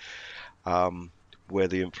thing, where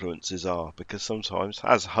the influences are, because sometimes,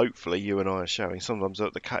 as hopefully you and I are showing, sometimes they're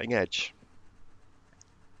at the cutting edge.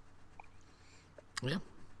 Yeah,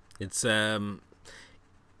 it's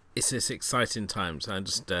exciting times. I'm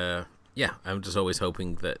just always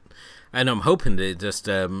hoping that, and I'm hoping that just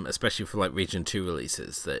especially for Region 2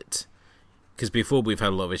 releases, that because before we've had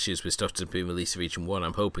a lot of issues with stuff to be released in Region 1,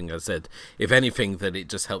 I'm hoping, as I said, if anything, that it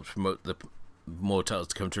just helps promote the more titles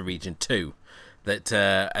to come to Region 2. That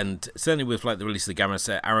and certainly with the release of the Gamma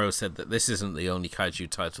set, Arrow said that this isn't the only kaiju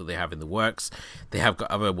title they have in the works. They have got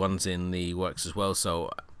other ones in the works as well, so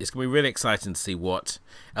it's going to be really exciting to see what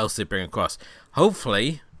else they bring across.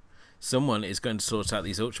 Hopefully someone is going to sort out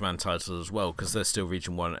these Ultraman titles as well, because they're still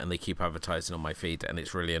Region 1 and they keep advertising on my feed, and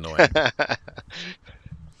it's really annoying.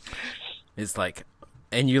 It's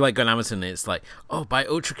and you go on Amazon, and it's buy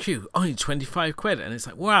Ultra Q, only 25 quid, and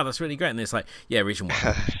it's wow, that's really great, and it's yeah, Region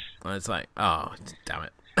 1. And it's oh, damn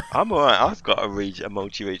it. I'm alright. I've got a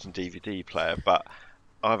multi-region DVD player, but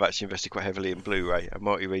I've actually invested quite heavily in Blu-ray, and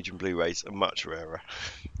multi-region Blu-rays are much rarer.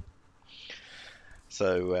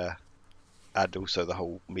 So, and also the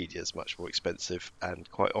whole media is much more expensive, and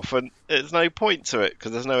quite often there's no point to it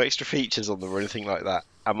because there's no extra features on them or anything like that.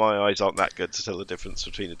 And my eyes aren't that good to tell the difference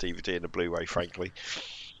between a DVD and a Blu-ray, frankly.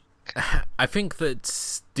 I think that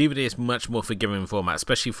DVD is much more forgiving format,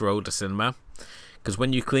 especially for older cinema. Because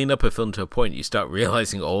when you clean up a film to a point, you start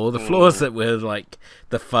realizing all the flaws that were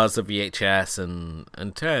the fuzz of VHS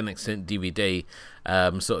and to an extent DVD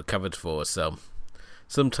sort of covered for. So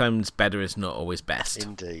sometimes better is not always best.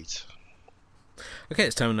 Indeed. Okay,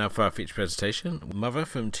 it's time now for our feature presentation. Mother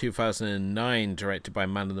from 2009, directed by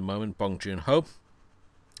Man of the Moment, Bong Joon-ho.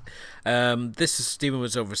 This is, Stephen,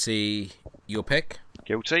 was obviously your pick.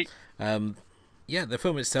 Guilty. The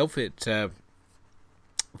film itself, it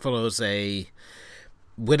follows a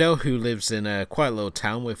widow who lives in a quiet little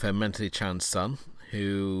town with her mentally challenged son,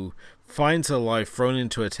 who finds her life thrown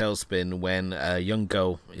into a tailspin when a young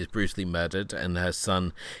girl is brutally murdered and her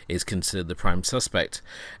son is considered the prime suspect.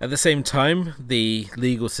 At the same time, the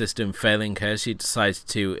legal system failing her, she decides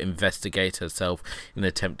to investigate herself in an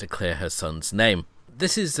attempt to clear her son's name.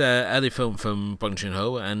 This is an early film from Bong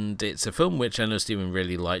Joon-ho, and it's a film which I know Stephen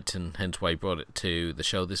really liked, and hence why he brought it to the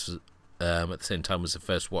show. This was at the same time as the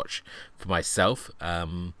first watch for myself.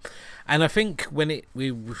 And I think when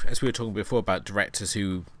as we were talking before about directors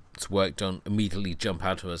whose work don't immediately jump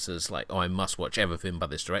out to us as like, oh, I must watch everything by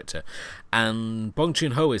this director. And Bong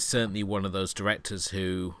Joon-ho is certainly one of those directors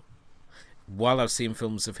who, while I've seen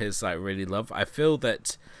films of his that I really love, I feel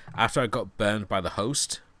that after I got burned by The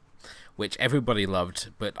Host, which everybody loved,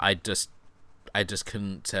 but I just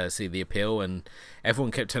couldn't see the appeal, and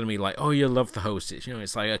everyone kept telling me like, oh, you'll love The Host, it's,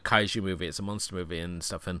 it's like a kaiju movie, it's a monster movie and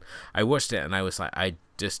stuff, and I watched it and I was like, I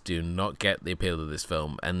just do not get the appeal of this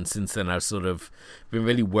film. And since then I've sort of been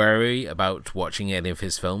really wary about watching any of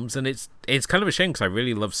his films, and it's kind of a shame because I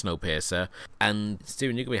really love Snowpiercer. And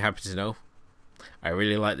Stephen, you're gonna be happy to know I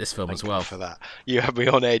really like this film as well. For that, you have me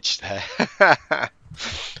on edge there.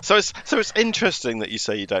 So it's interesting that you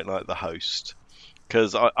say you don't like The Host,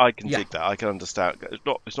 because I can dig that. I can understand.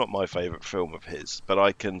 It's not my favourite film of his, but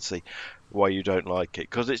I can see why you don't like it,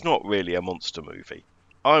 because it's not really a monster movie.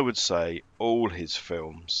 I would say all his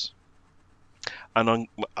films, and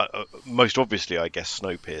most obviously I guess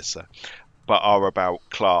Snowpiercer, but are about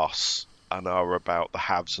class and are about the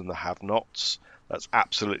haves and the have-nots. That's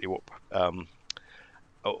absolutely what.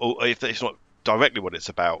 If it's not directly what it's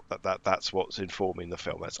about, that's what's informing the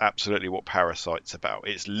film. That's absolutely what Parasite's about.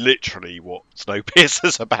 It's literally what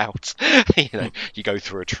Snowpiercer's about. You go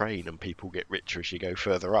through a train and people get richer as you go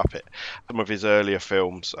further up it. Some of his earlier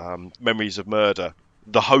films, Memories of Murder,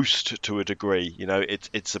 The Host to a degree,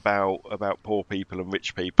 it's about poor people and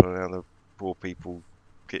rich people, and how the poor people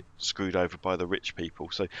get screwed over by the rich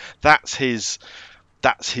people. So that's his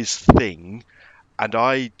thing. And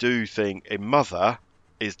I do think in Mother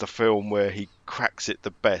is the film where he cracks it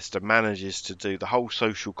the best and manages to do the whole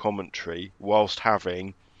social commentary whilst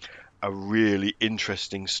having a really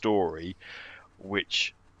interesting story,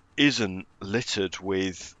 which isn't littered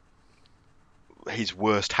with his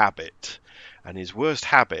worst habit. And his worst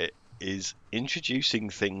habit is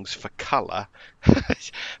introducing things for colour,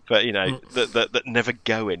 but that never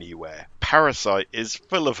go anywhere. Parasite is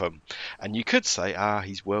full of them, and you could say,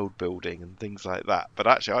 he's world building and things like that. But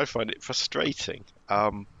actually, I find it frustrating.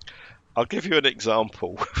 I'll give you an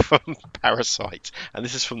example from Parasite, and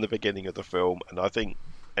this is from the beginning of the film, and I think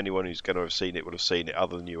anyone who's going to have seen it would have seen it,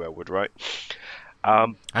 other than you, Elwood, right?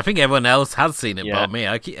 I think everyone else has seen it, but me.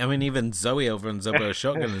 I mean, even Zoe over on Zobo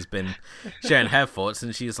Shotgun has been sharing her thoughts,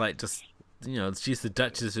 and she's like, she's the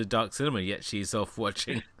Duchess of Dark Cinema, yet she's off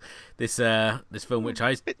watching this film, which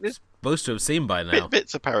I'm supposed to have seen by now.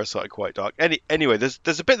 Bits of Parasite are quite dark. Anyway, there's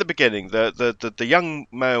a bit at the beginning. The young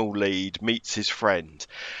male lead meets his friend,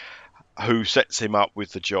 who sets him up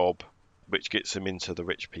with the job, which gets him into the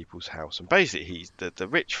rich people's house. And basically, the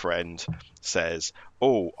rich friend says,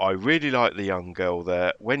 oh, I really like the young girl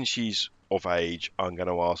there. When she's of age, I'm going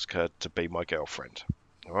to ask her to be my girlfriend.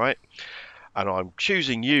 All right? And I'm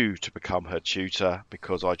choosing you to become her tutor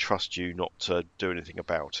because I trust you not to do anything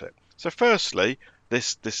about it. So firstly,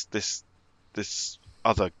 this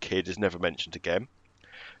other kid is never mentioned again.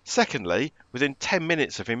 Secondly, within 10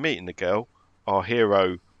 minutes of him meeting the girl, our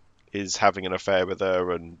hero is having an affair with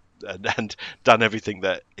her and done everything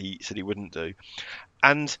that he said he wouldn't do,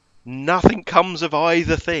 and nothing comes of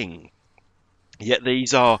either thing. Yet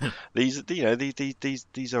these are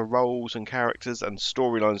roles and characters and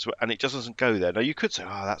storylines, and it just doesn't go there. Now you could say,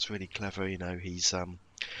 oh, that's really clever. He's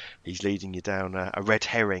leading you down a red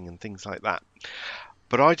herring and things like that.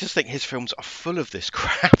 But I just think his films are full of this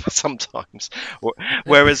crap sometimes.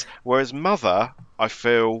 Whereas Mother, I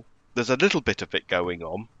feel there's a little bit of it going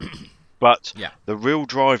on. But the real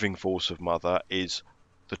driving force of Mother is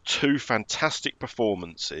the two fantastic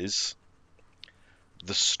performances,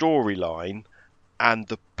 the storyline, and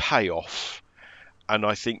the payoff. And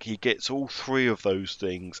I think he gets all three of those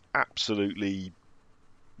things, absolutely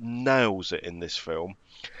nails it in this film.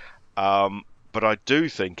 But I do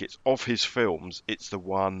think it's of his films, it's the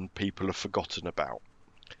one people have forgotten about,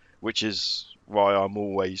 which is why I'm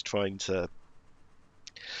always trying to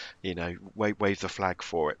wave the flag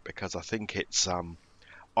for it, because I think it's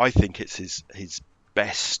his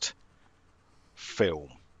best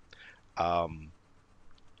film, and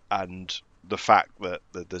the fact that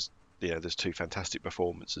there's two fantastic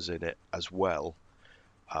performances in it as well,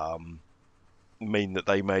 mean that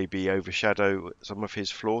they maybe overshadow some of his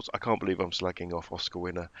flaws. I can't believe I'm slagging off Oscar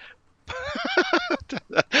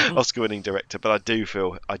winning director, but I do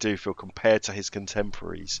feel compared to his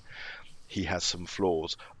contemporaries, he has some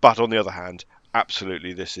flaws. But on the other hand,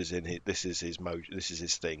 absolutely, this is his mode. This is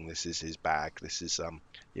his thing. This is his bag. This is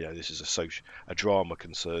this is a drama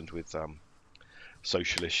concerned with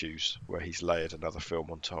social issues, where he's layered another film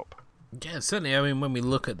on top. Yeah, certainly. I mean, when we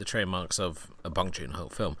look at the trademarks of a Bong Joon-ho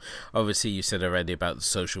film, obviously you said already about the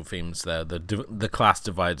social themes there, the class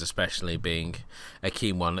divide especially being a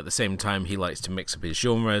key one. At the same time, he likes to mix up his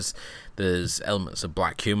genres. There's elements of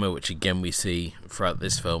black humor, which again we see throughout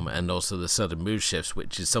this film, and also the sudden mood shifts,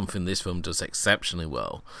 which is something this film does exceptionally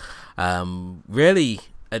well. Really,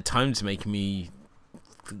 at times making me...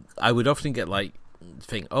 I would often get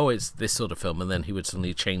think, oh, it's this sort of film, and then he would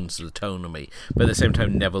suddenly change the tone on me, but at the same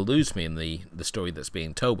time never lose me in the story that's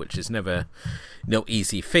being told, which is never no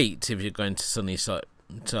easy feat if you're going to suddenly start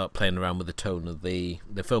playing around with the tone of the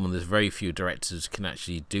film, and there's very few directors who can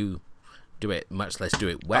actually do it, much less do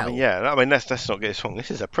it well. Let's not get this wrong.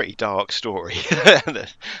 This is a pretty dark story.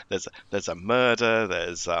 there's a murder,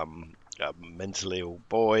 there's a mentally ill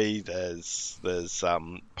boy, there's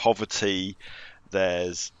poverty,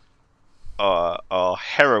 there's our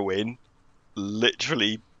heroine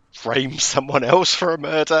literally frames someone else for a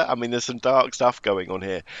murder. I mean, there's some dark stuff going on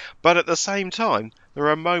here, but at the same time, there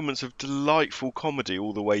are moments of delightful comedy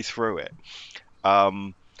all the way through it.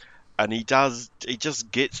 And he just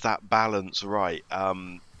gets that balance right.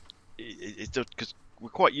 Because we're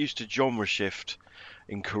quite used to genre shift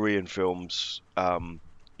in Korean films,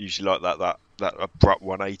 usually like that abrupt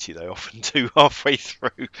 180 they often do halfway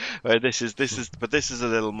through. This is a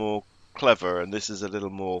little more clever, and this is a little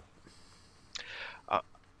more,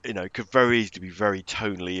 could very easily be very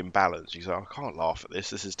tonally imbalanced. You say, I can't laugh at this.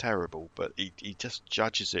 This is terrible, but he just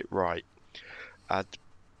judges it right. And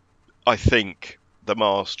I think the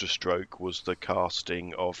masterstroke was the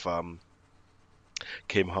casting of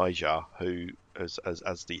Kim Hae-ja, who, as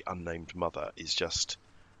the unnamed mother, is just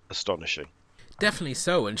astonishing. Definitely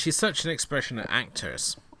so, and she's such an expressionate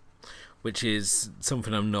actress, which is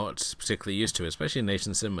something I'm not particularly used to, especially in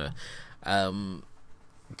Asian cinema.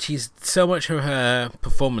 She's so much of her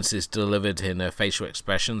performances delivered in her facial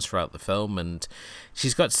expressions throughout the film, and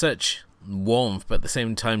she's got such warmth, but at the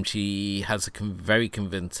same time she has a very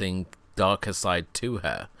convincing darker side to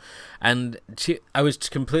her. And I was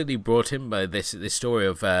completely brought in by this story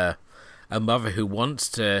of a mother who wants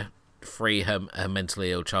to free her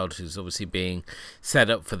mentally ill child, who's obviously being set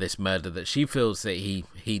up for this murder that she feels that he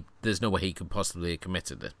there's no way he could possibly have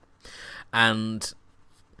committed it. And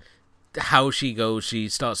how she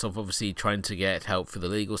starts off obviously trying to get help for the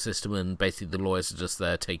legal system, and basically the lawyers are just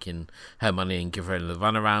there taking her money and give her a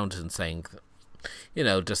runaround and saying,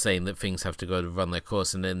 just saying that things have to go to run their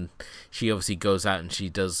course. And then she obviously goes out and she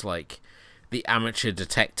does like the amateur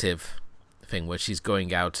detective thing, where she's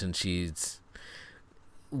going out into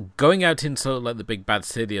like the big bad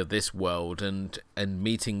city of this world and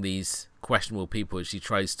meeting these questionable people as she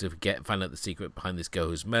tries to find out the secret behind this girl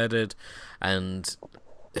who's murdered and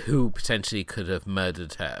who potentially could have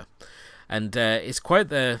murdered her. And it's quite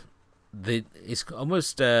it's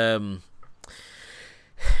almost well,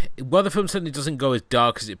 the film certainly doesn't go as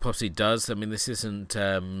dark as it possibly does. I mean, this isn't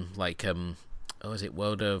World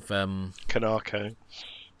of Kanako.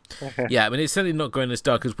 Yeah, I mean, it's certainly not going as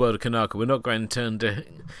dark as World of Kanako. We're not going to turn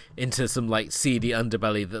into some like seedy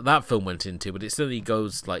underbelly that film went into, but it certainly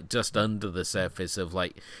goes like just under the surface of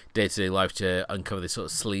like day-to-day life to uncover this sort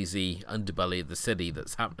of sleazy underbelly of the city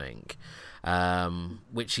that's happening,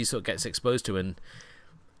 which she sort of gets exposed to. And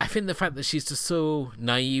I think the fact that she's just so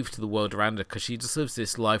naive to the world around her, because she just lives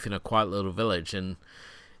this life in a quiet little village, and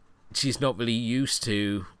she's not really used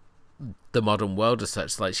to the modern world as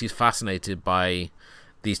such. Like, she's fascinated by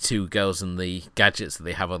these two girls and the gadgets that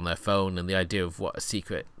they have on their phone, and the idea of what a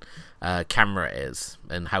secret camera is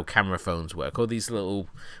and how camera phones work. All these little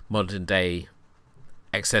modern day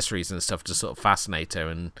accessories and stuff just sort of fascinate her,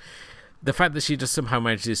 and the fact that she just somehow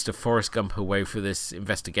manages to Forrest Gump her way through this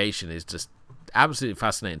investigation is just absolutely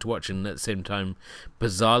fascinating to watch, and at the same time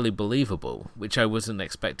bizarrely believable, which I wasn't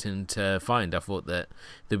expecting to find. I thought that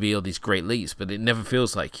there'd be all these great leaps, but it never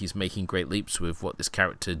feels like he's making great leaps with what this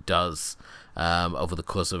character does over the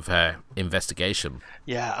course of her investigation.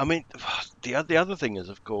 Yeah, I mean, the other thing is,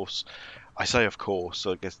 of course, I say of course,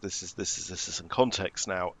 so I guess this is some context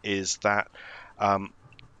now, is that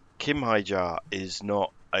Kim Hae-ja is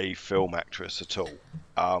not a film actress at all.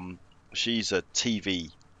 She's a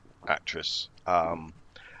TV actress, and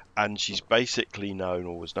she's basically known,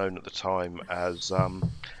 or was known at the time, as like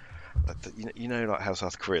how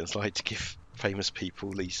South Koreans like to give famous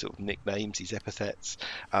people these sort of nicknames, these epithets.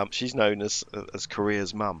 She's known as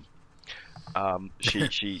Korea's mum.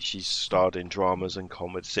 She's starred in dramas and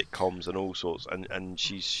sitcoms and all sorts, and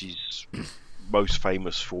she's most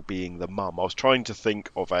famous for being the mum. I was trying to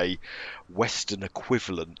think of a Western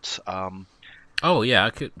equivalent. Oh yeah,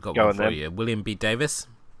 I got one for you. William B. Davis.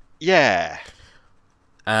 Yeah.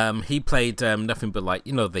 He played nothing but like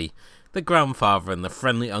the the grandfather and the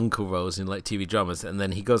friendly uncle roles in like TV dramas, and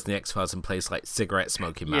then he goes in the X-Files and plays like cigarette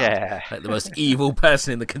smoking man, like the most evil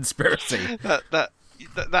person in the conspiracy.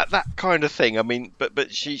 That kind of thing. I mean,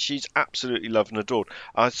 but she's absolutely loved and adored.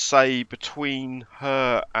 I'd say between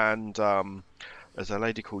her and there's a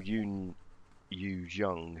lady called Yoon Yoo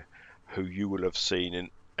Jung, who you will have seen in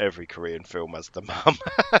every Korean film as the mum.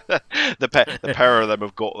 the pair of them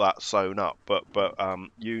have got that sewn up. But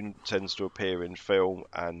Yoon tends to appear in film,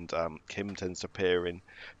 and Kim tends to appear in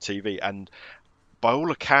TV. And by all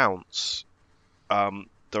accounts,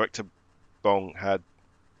 director Bong had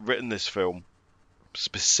written this film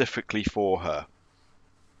specifically for her,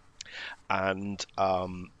 and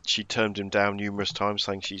she turned him down numerous times,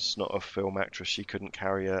 saying she's not a film actress, she couldn't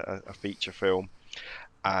carry a feature film,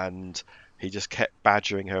 and he just kept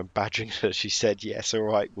badgering her. She said, yes, all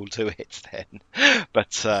right, we'll do it then.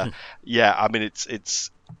 But yeah, I mean,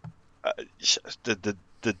 it's the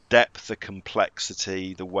depth, the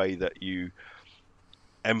complexity, the way that you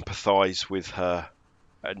empathize with her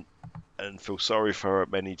and feel sorry for her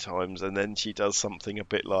many times, and then she does something a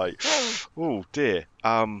bit like, oh dear,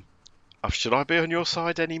 should I be on your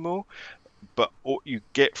side anymore? But what you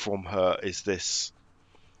get from her is this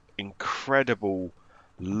incredible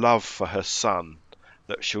love for her son,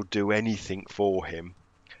 that she'll do anything for him,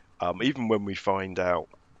 even when we find out,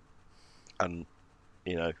 and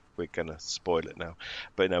we're gonna spoil it now,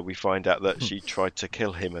 but we find out that she tried to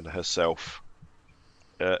kill him and herself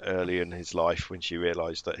early in his life, when she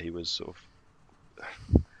realised that he was sort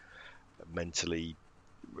of mentally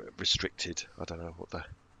restricted. I don't know what the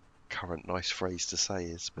current nice phrase to say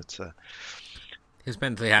is, but he's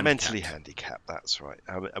mentally handicapped. Mentally handicapped, that's right.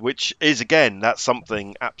 Which is, again, that's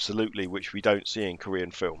something absolutely which we don't see in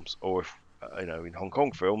Korean films, or if, in Hong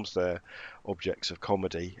Kong films, they're objects of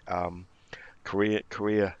comedy.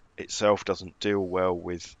 Korea itself doesn't deal well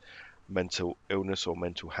with mental illness or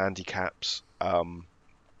mental handicaps.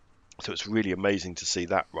 So it's really amazing to see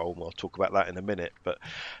that role. I'll talk about that in a minute. But,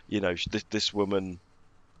 this woman,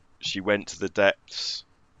 she went to the depths.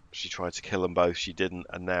 She tried to kill them both. She didn't,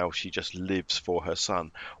 and now she just lives for her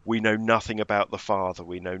son. We know nothing about the father.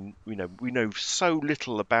 We know so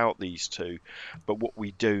little about these two. But what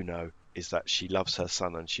we do know is that she loves her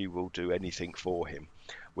son, and she will do anything for him.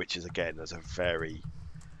 Which is, again, is a very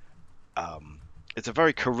it's a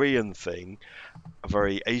very Korean thing, a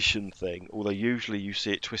very Asian thing, although usually you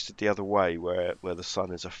see it twisted the other way, where the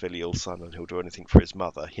son is a filial son and he'll do anything for his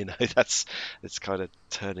mother. It's kind of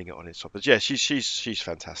turning it on its top. But yeah, she's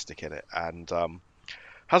fantastic in it, and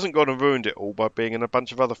hasn't gone and ruined it all by being in a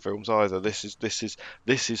bunch of other films either. This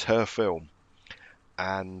is her film,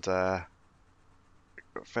 and fair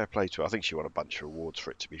play to her. I think she won a bunch of awards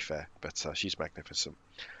for it, to be fair, but she's magnificent.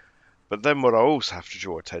 But then what I also have to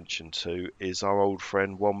draw attention to is our old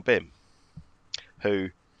friend Won Bin, who,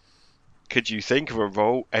 could you think of a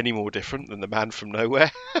role any more different than the Man from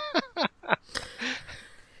Nowhere?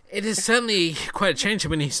 It is certainly quite a change. I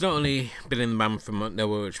mean, he's not only been in The Man from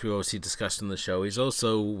Nowhere, which we obviously discussed on the show, he's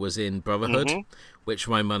also was in Brotherhood, which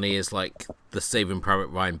my money is like the Saving Private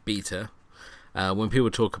Ryan beta. When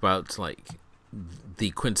people talk about like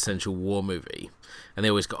the quintessential war movie, and they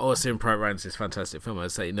always go, oh, Saving Private Ryan's this fantastic film, I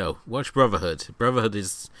say, no, watch Brotherhood. Brotherhood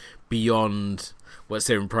is beyond what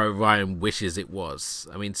Saving Private Ryan wishes it was.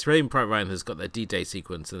 I mean, Saving Private Ryan has got their D-Day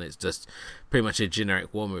sequence, and it's just pretty much a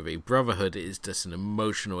generic war movie. Brotherhood is just an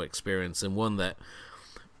emotional experience, and one that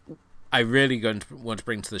I really want to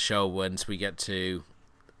bring to the show once we get to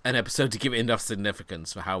an episode to give it enough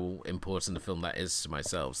significance for how important a film that is to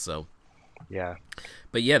myself. So, yeah.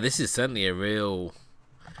 But yeah, this is certainly a real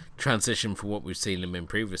transition from what we've seen him in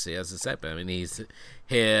previously, as I said. But I mean, he's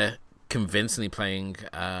here convincingly playing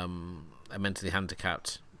a mentally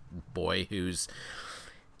handicapped boy who's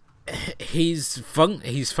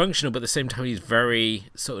functional, but at the same time he's very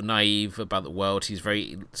sort of naive about the world. He's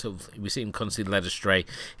very sort of, we see him constantly led astray,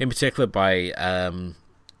 in particular by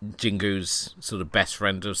Jingu's sort of best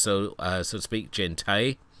friend, or so to speak, Jin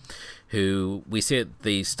Tae, who we see at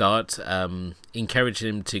the start encouraging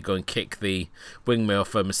him to go and kick the windmill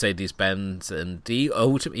for Mercedes-Benz, and he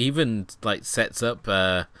even like sets up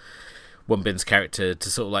Won Bin's character to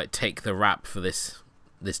sort of like take the rap for this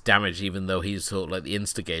damage, even though he's sort of like the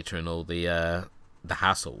instigator and all the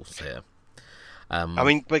hassles here. I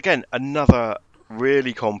mean, but again, another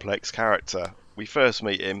really complex character. We first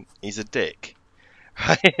meet him, he's a dick.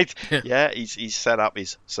 Right? Yeah, he's set up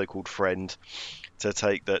his so-called friend to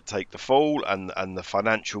take the fall, and the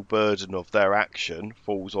financial burden of their action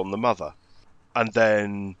falls on the mother. And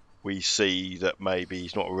then We see that maybe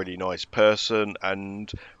he's not a really nice person,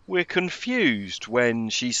 and we're confused when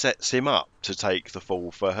she sets him up to take the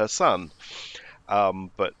fall for her son.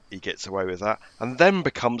 But he gets away with that, and then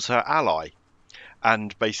becomes her ally,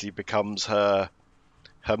 and basically becomes her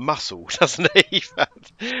muscle, doesn't he?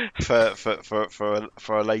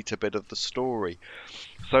 for a later bit of the story.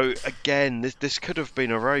 So again, this could have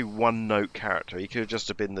been a very one-note character. He could have just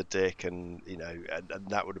have been the dick, and and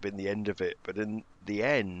that would have been the end of it. But in the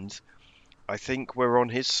end, I think we're on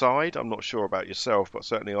his side. I'm not sure about yourself, but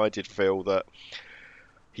certainly I did feel that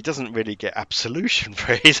he doesn't really get absolution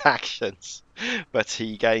for his actions, but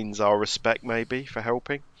he gains our respect maybe for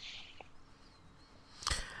helping.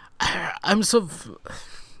 I'm sort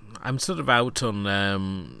of out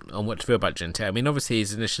on what to feel about Gentile. I mean, obviously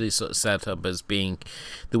he's initially sort of set up as being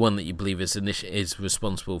the one that you believe is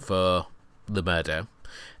responsible for the murder,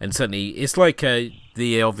 and certainly it's like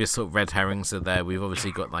the obvious sort of red herrings are there. We've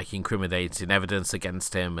obviously got like incriminating evidence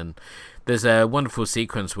against him, and there's a wonderful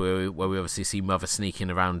sequence where we obviously see Mother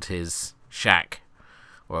sneaking around his shack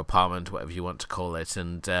or apartment, whatever you want to call it,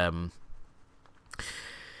 and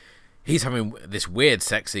he's having this weird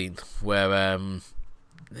sex scene where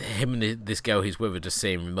him and this girl he's with are just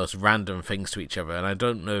saying the most random things to each other, and I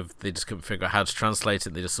don't know if they just couldn't figure out how to translate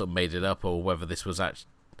it, they just sort of made it up, or whether this was actually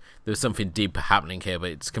there was something deeper happening here,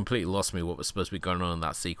 but it's completely lost me what was supposed to be going on in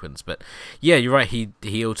that sequence. But yeah, you're right,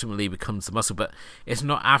 he ultimately becomes the muscle, but it's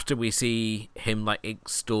not after we see him like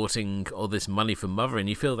extorting all this money from Mother, and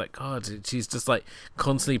you feel like, God, she's just like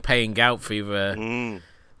constantly paying out for either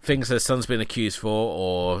things her son's been accused for,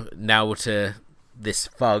 or now to this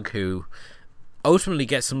thug who ultimately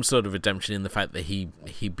gets some sort of redemption in the fact that he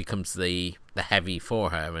becomes the heavy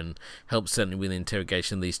for her, and helps certainly with the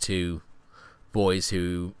interrogation of these two boys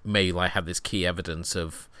who may like have this key evidence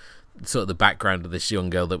of sort of the background of this young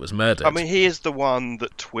girl that was murdered. I mean, he is the one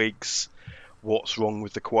that twigs what's wrong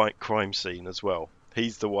with the crime scene as well.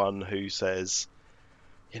 He's the one who says,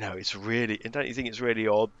 it's really, don't you think it's really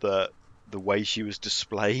odd that the way she was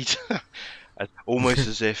displayed, almost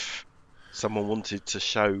as if someone wanted to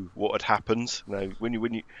show what had happened. When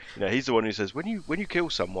you he's the one who says when you kill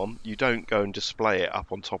someone, you don't go and display it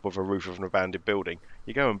up on top of a roof of an abandoned building.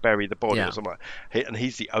 You go and bury the body or something. And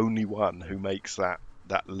he's the only one who makes that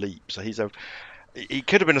leap. So he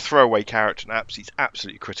could have been a throwaway character, and he's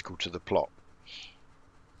absolutely critical to the plot.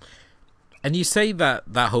 And you say that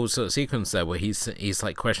whole sort of sequence there where he's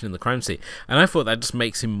like questioning the crime scene, and I thought that just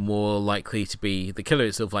makes him more likely to be the killer.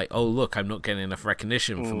 It's sort of like, oh look, I'm not getting enough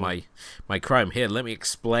recognition for my crime. Here, let me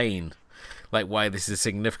explain like why this is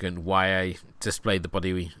significant, why I displayed the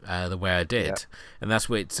body the way I did, and that's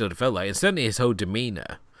what it sort of felt like. And certainly his whole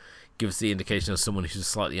demeanor gives the indication of someone who's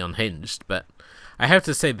slightly unhinged, but I have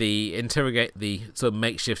to say the sort of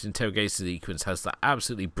makeshift interrogation sequence has that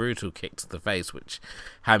absolutely brutal kick to the face, which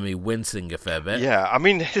had me wincing a fair bit. Yeah, I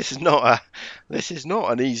mean, this is not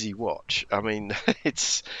an easy watch. I mean,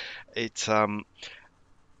 it's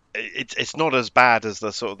not as bad as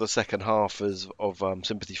the sort of the second half of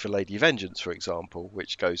Sympathy for Lady Vengeance, for example,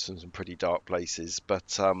 which goes in some pretty dark places.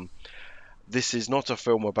 But this is not a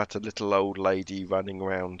film about a little old lady running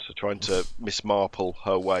around trying to Miss Marple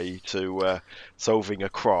her way to solving a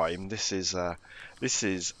crime. This is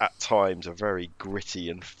at times a very gritty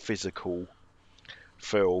and physical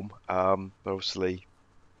film. Obviously,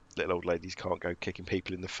 little old ladies can't go kicking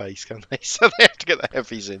people in the face, can they? So they have to get the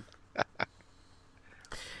heavies in.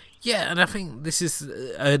 Yeah, and I think this is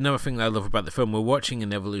another thing that I love about the film. We're watching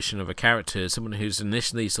an evolution of a character, someone who's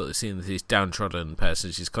initially sort of seen as this downtrodden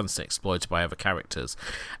person. She's constantly exploited by other characters.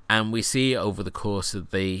 And we see over the course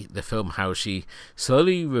of the film how she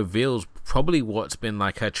slowly reveals probably what's been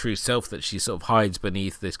like her true self, that she sort of hides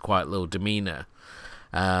beneath this quiet little demeanour.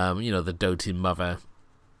 The doting mother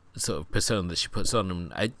sort of persona that she puts on.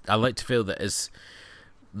 And I like to feel that as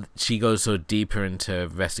she goes sort of deeper into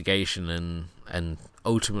investigation and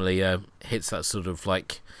ultimately hits that sort of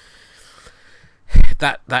like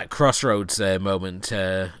that crossroads moment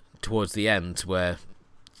towards the end where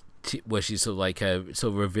she sort of like sort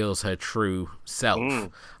of reveals her true self.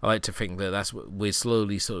 I like to think that that's what we're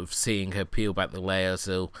slowly sort of seeing her peel back the layers.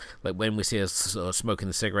 So like when we see her sort of smoking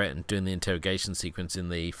the cigarette and doing the interrogation sequence in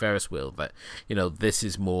the Ferris wheel, that this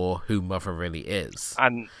is more who Mother really is,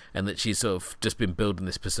 and that she's sort of just been building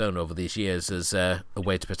this persona over these years as a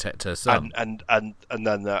way to protect her son. And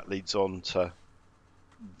then that leads on to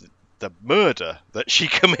the murder that she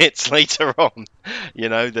commits later on. You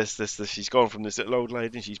know, this she's gone from this little old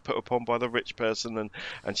lady and she's put upon by the rich person,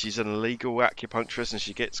 and she's an illegal acupuncturist, and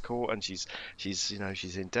she gets caught, and she's she's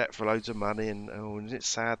in debt for loads of money, and isn't it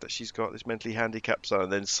sad that she's got this mentally handicapped son?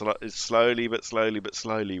 And then slowly but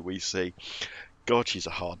slowly we see, God, she's a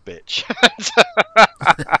hard bitch.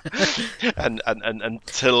 and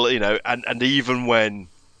until and even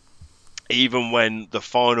when the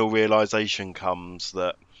final realization comes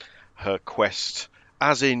that her quest,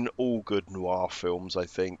 as in all good noir films, I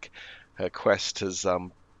think her quest has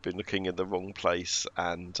been looking in the wrong place,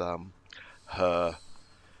 and her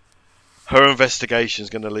investigation is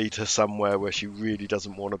going to lead her somewhere where she really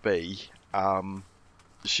doesn't want to be.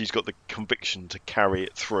 She's got the conviction to carry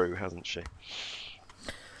it through, hasn't she?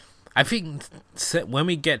 I think when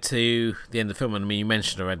we get to the end of the film, and I mean, you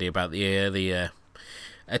mentioned already about the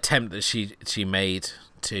attempt that she made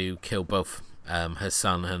to kill both her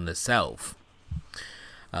son and herself.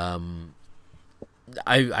 I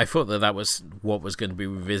thought that was what was going to be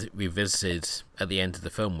revisited at the end of the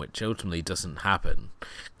film, which ultimately doesn't happen,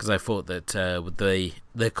 because I thought that with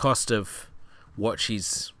the cost of what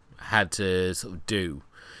she's had to sort of do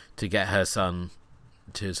to get her son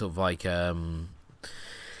to sort of like to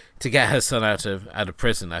get her son out of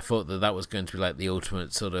prison, I thought that was going to be like the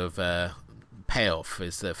ultimate sort of payoff,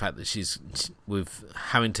 is the fact that she's with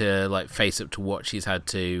having to like face up to what she's had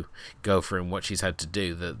to go through and what she's had to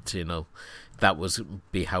do, that that was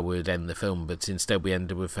be how we would end the film, but instead we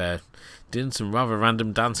ended with her doing some rather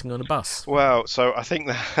random dancing on a bus. Well, so I think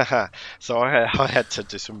that I had to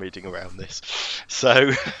do some reading around this.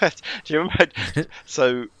 So do you remember?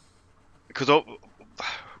 So because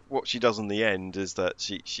what she does in the end is that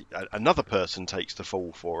she another person takes the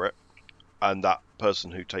fall for it, and that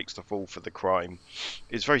person who takes the fall for the crime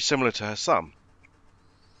is very similar to her son,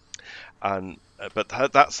 and but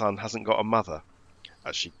that son hasn't got a mother,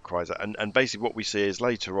 as she cries out, and basically what we see is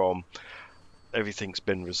later on everything's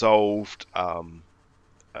been resolved.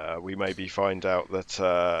 We maybe find out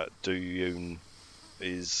that Do-yoon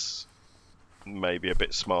is maybe a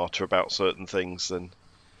bit smarter about certain things than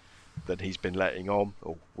he's been letting on,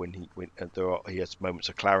 or when he has moments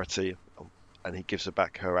of clarity, and he gives her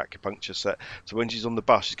back her acupuncture set. So when she's on the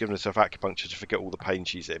bus, she's giving herself acupuncture to forget all the pain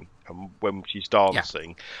she's in, and when she's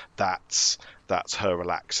dancing, that's her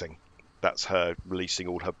relaxing, that's her releasing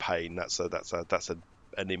all her pain. That's an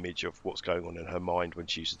image of what's going on in her mind when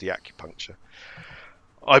she uses the acupuncture,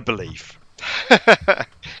 I believe,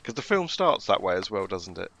 because the film starts that way as well,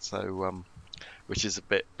 doesn't it? So which is a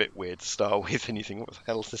bit weird to start with, and you think, what the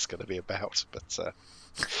hell is this going to be about? But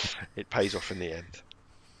it pays off in the end.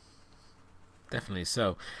 Definitely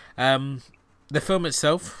so. The film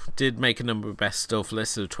itself did make a number of best stuff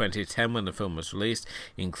lists of 2010 when the film was released,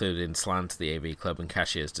 including Slant, the AV Club, and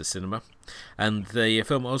Cashiers to Cinema. And the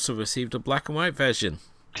film also received a black and white version.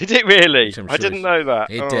 Did it really? Sure I didn't know that.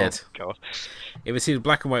 It did. God. It received a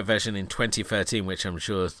black and white version in 2013, which I'm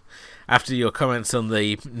sure, after your comments on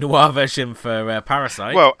the noir version for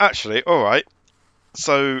Parasite... Well, actually, all right.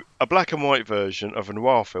 So, a black and white version of a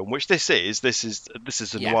noir film, which this is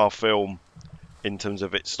a noir film in terms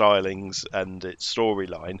of its stylings and its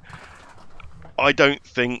storyline. I don't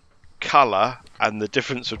think colour and the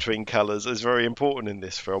difference between colours is very important in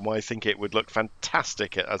this film. I think it would look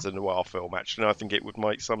fantastic as a noir film, actually. I think it would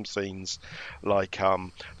make some scenes, like the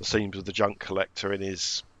scenes with the junk collector in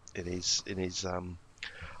his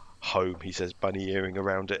home, he says bunny earring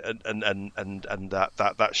around it, and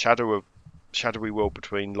that shadowy world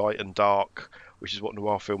between light and dark, which is what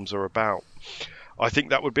noir films are about. I think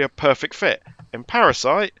that would be a perfect fit. In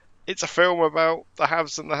Parasite, it's a film about the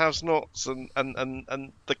haves and the have-nots, and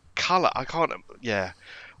the colour. I can't. Yeah,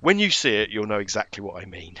 when you see it, you'll know exactly what I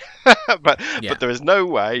mean. but there is no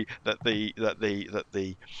way that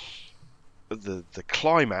the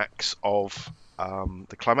climax of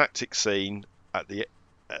the climactic scene at the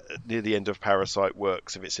near the end of Parasite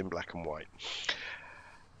works if it's in black and white.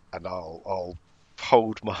 And I'll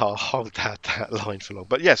hold that line for long.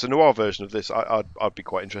 But yes, a noir version of this, I'd be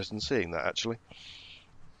quite interested in seeing that, actually.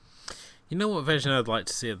 You know what version I'd like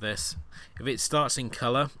to see of this? If it starts in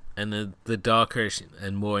colour, and the darker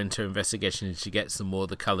and more into investigation she gets, the more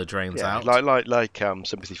the colour drains out. Like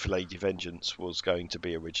Sympathy for Lady Vengeance was going to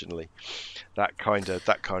be originally. That kind of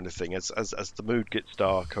thing. As the mood gets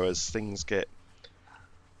darker, as things get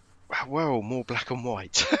more black and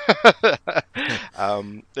white.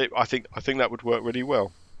 I think that would work really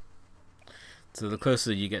well. So the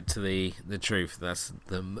closer you get to the truth, that's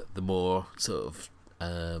the more sort of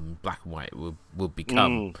black and white would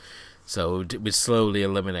become. So it would slowly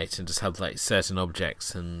eliminate and just have like certain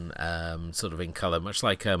objects and sort of in color, much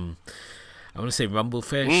like I want to say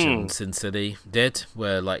Rumblefish and Sin City did,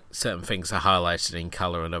 where like certain things are highlighted in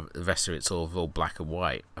color and the rest of it's all black and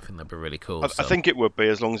white. I think that'd be really cool. I think it would be,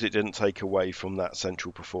 as long as it didn't take away from that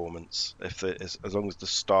central performance. As long as the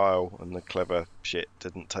style and the clever shit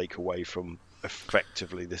didn't take away from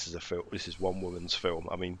effectively this is a film. This is one woman's film.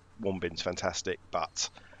 I mean, Won Bin's fantastic, but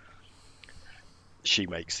she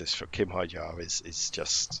makes this for Kim Ha-ja is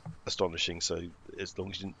just astonishing. So as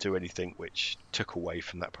long as you didn't do anything which took away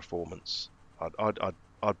from that performance,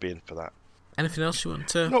 I'd be in for that. Anything else you want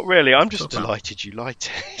to? Not really. I'm just delighted you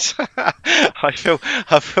liked it. I feel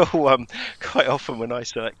quite often when I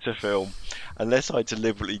select a film, unless I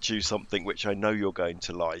deliberately choose something which I know you're going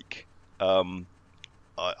to like,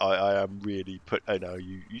 I am really I know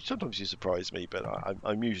you sometimes you surprise me, but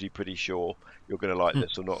I'm usually pretty sure you're going to like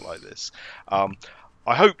this or not like this. I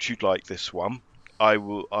hoped you'd like this one.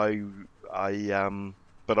 But I am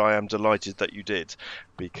delighted that you did,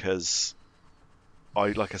 because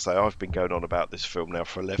like I say, I've been going on about this film now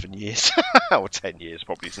for 11 years, or 10 years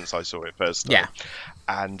probably, since I saw it first time. Yeah.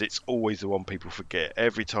 And it's always the one people forget.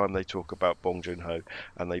 Every time they talk about Bong Joon-ho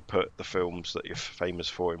and they put the films that you're famous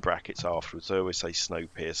for in brackets afterwards, they always say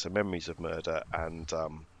Snowpiercer, Memories of Murder, and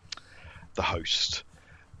The Host.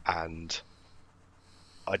 And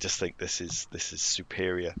I just think this is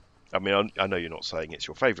superior. I mean, I know you're not saying it's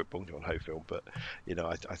your favourite Bong Joon-ho film, but you know,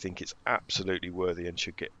 I think it's absolutely worthy and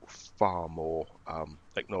should get far more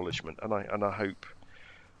acknowledgement. And I hope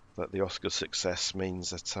that the Oscar success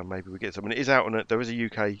means that maybe we get. I mean, it is out on it. There is a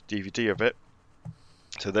UK DVD of it,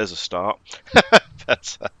 so there's a start.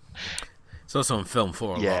 But, it's also on Film 4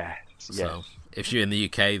 a lot. Yeah. So if you're in the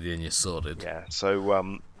UK, then you're sorted. Yeah.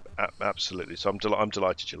 So absolutely. So I'm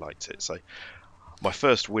delighted you liked it. So my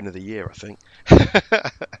first win of the year, I think.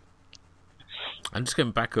 I'm just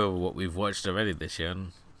going back over what we've watched already this year,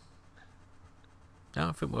 and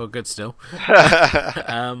I think we're good still.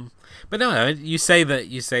 But no, you say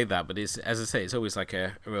that, but it's, as I say, it's always like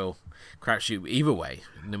a real crapshoot either way,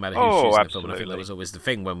 no matter who's choosing the film. And I think that was always the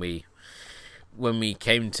thing when we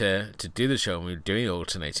came to do the show and we were doing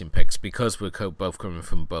alternating picks, because we're both coming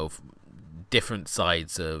from both different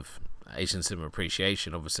sides of Asian cinema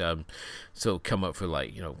appreciation. Obviously, I'm sort of come up with,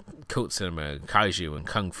 like, you know, cult cinema, kaiju and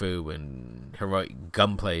kung fu and heroic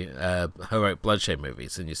gunplay, heroic bloodshed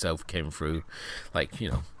movies, and yourself came through, like,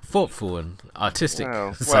 you know, thoughtful and artistic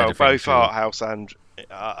side of both things. art house and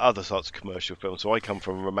other sorts of commercial films. So I come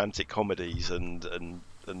from romantic comedies and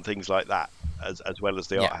things like that, as well as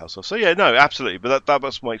the art house. So yeah, no, absolutely. But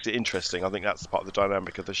that makes it interesting. I think that's part of the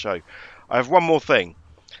dynamic of the show. I have one more thing.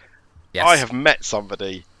 Yes. I have met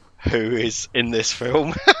somebody who is in this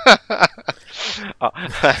film.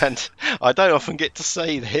 And I don't often get to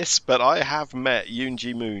say this, but I have met Yoon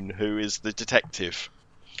Ji-moon, who is the detective.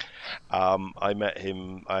 I met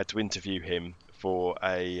him, I had to interview him for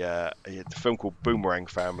a film called Boomerang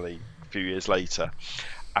Family a few years later.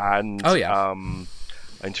 And I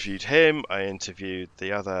interviewed him, I interviewed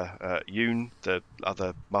the other Yoon, the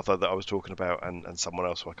other mother that I was talking about, and someone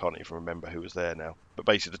else who I can't even remember who was there now. But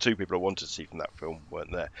basically the two people I wanted to see from that film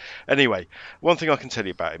weren't there. Anyway, one thing I can tell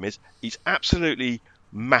you about him is he's absolutely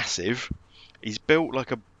massive. He's built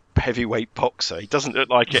like a heavyweight boxer. He doesn't look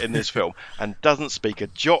like it in this film, and doesn't speak a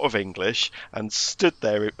jot of English, and sat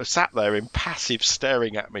there impassive,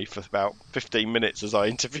 staring at me for about 15 minutes as I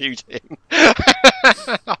interviewed him.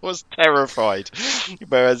 I was terrified.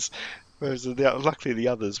 Whereas luckily the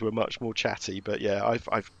others were much more chatty. But yeah,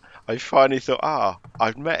 I finally thought,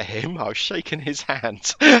 I've met him. I've shaken his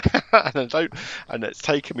hand, and it's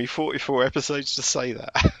taken me 44 episodes to say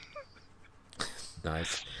that.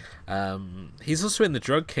 Nice. He's also in The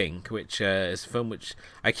Drug King, which is a film which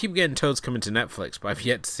I keep getting told is coming to Netflix, but I've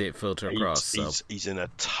yet to see it filter across. He's in a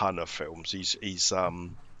ton of films. He's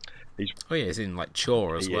in like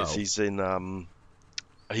Chore as well. He's in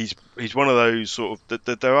he's one of those sort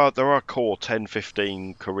of there are core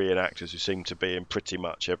 10-15 Korean actors who seem to be in pretty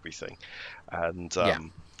much everything, and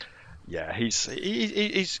he's in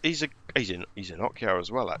Okja as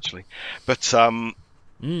well, actually, but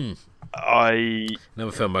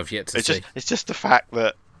another film I've yet to see. It's just the fact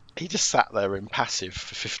that he just sat there impassive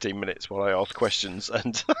for 15 minutes while I asked questions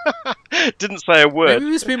and didn't say a word. Maybe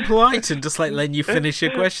he was being polite and just like letting you finish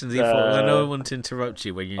your questions. He thought, I know I want to interrupt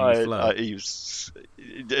you when you're in your flow. He was,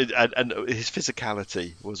 and his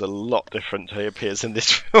physicality was a lot different to how he appears in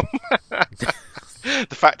this film.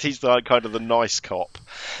 The fact he's like kind of the nice cop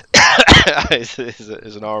is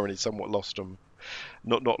an irony somewhat lost on,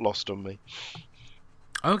 not lost on me.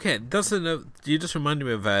 Okay, you just reminded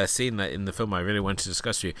me of a scene that in the film I really wanted to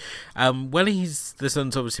discuss with you. When the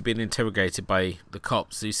son's obviously being interrogated by the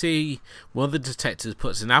cops, you see one of the detectives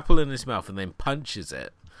puts an apple in his mouth and then punches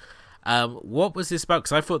it. What was this about?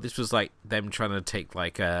 Because I thought this was like them trying to take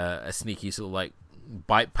like a sneaky sort of like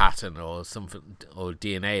bite pattern or something, or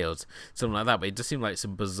DNA or something like that, but it just seemed like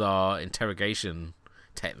some bizarre interrogation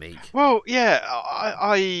technique. Well, yeah,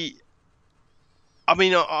 I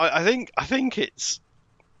mean, I think it's.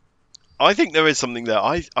 I think there is something there.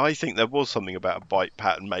 I think there was something about a bite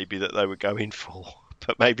pattern maybe that they were going for,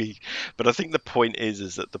 but I think the point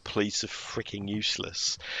is that the police are freaking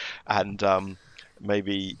useless, and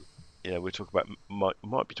maybe we're talking about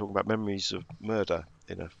might be talking about Memories of Murder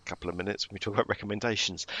in a couple of minutes when we talk about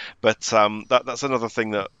recommendations. But that's another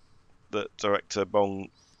thing that director Bong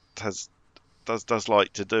does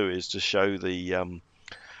like to do, is to show the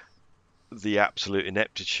absolute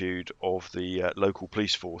ineptitude of the local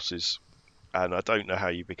police forces. And I don't know how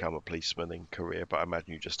you become a policeman in Korea, but I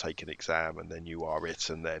imagine you just take an exam and then you are it,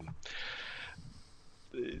 and then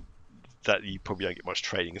that you probably don't get much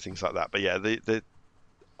training and things like that. But yeah,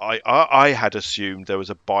 I had assumed there was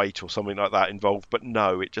a bite or something like that involved, but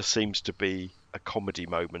no, it just seems to be a comedy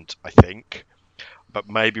moment, I think. But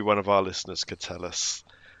maybe one of our listeners could tell us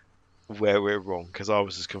where we're wrong, because I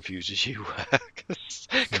was as confused as you were,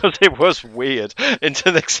 because it was weird, and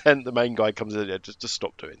to the extent the main guy comes in, just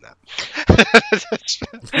stop doing that.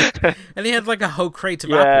 And he had like a whole crate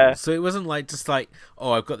of apples, so it wasn't like just like,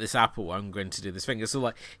 oh, I've got this apple, I'm going to do this thing. It's all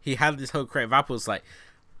like he had this whole crate of apples, like,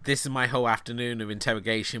 this is my whole afternoon of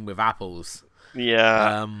interrogation with apples.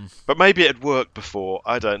 Yeah, but maybe it had worked before,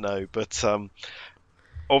 I don't know, but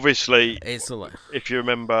obviously it's all like... if you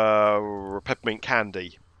remember Peppermint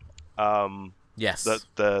Candy, yes,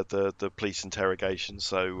 the police interrogation.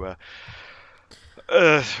 So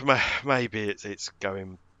maybe it's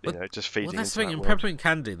going, just feeding. Well, that's into the thing. In world. Peppermint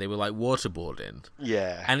Candy, they were like waterboarding.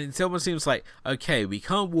 Yeah, and it almost seems like, okay, we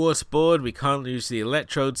can't waterboard, we can't use the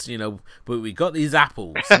electrodes, but we got these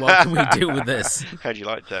apples. What can we do with this? How do you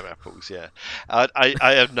like them apples? Yeah, I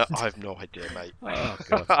have no idea, mate. Oh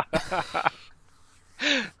god.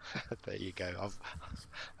 There you go.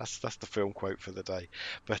 That's the film quote for the day.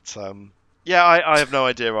 But yeah, I have no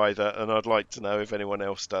idea either, and I'd like to know if anyone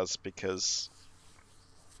else does, because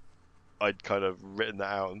I'd kind of written that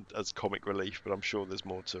out as comic relief, but I'm sure there's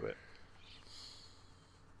more to it.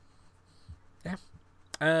 Yeah.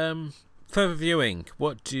 Further viewing.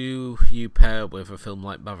 What do you pair with a film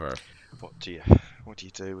like Mother? What do you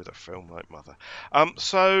do with a film like Mother?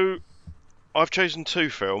 So I've chosen two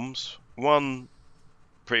films. One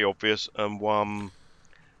pretty obvious, and one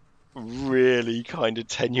really kind of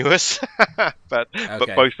tenuous, but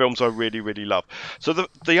both films I really, really love. So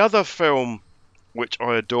the other film which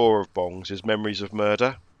I adore of Bong's is Memories of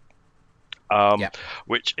Murder,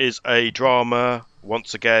 which is a drama,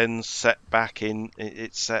 once again set in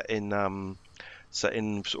sort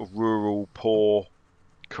of rural, poor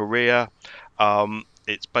Korea.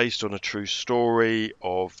 It's based on a true story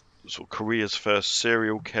of sort of Korea's first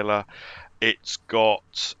serial killer. It's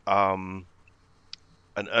got an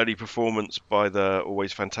early performance by the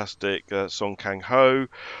always fantastic Song Kang-ho,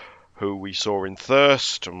 who we saw in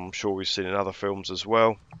Thirst. I'm sure we've seen in other films as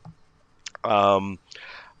well. And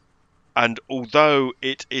although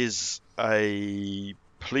it is a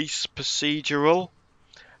police procedural,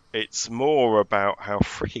 it's more about how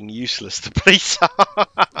freaking useless the police are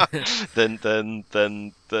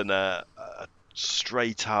than a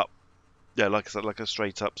straight up, like I said, like a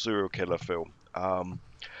straight up serial killer film.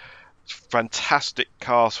 Fantastic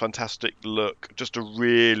cast, fantastic look, just a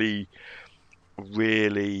really,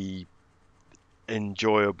 really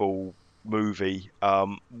enjoyable movie.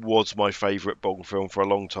 Was my favourite Bong film for a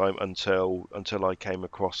long time until I came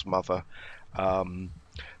across Mother.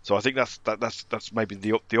 So I think that's maybe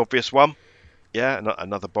the obvious one. Yeah,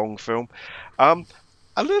 another Bong film. A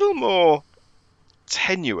little more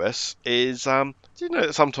tenuous is, do you know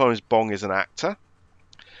that sometimes Bong is an actor?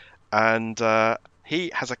 And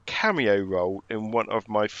he has a cameo role in one of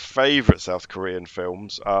my favourite South Korean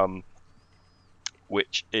films,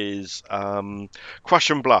 which is Crush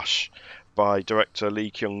and Blush by director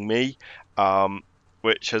Lee Kyung-mi,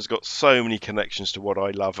 which has got so many connections to what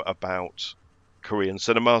I love about Korean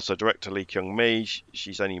cinema. So director Lee Kyung-mi,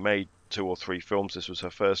 she's only made 2 or 3 films. This was her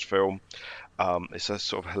first film. It's a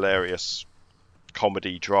sort of hilarious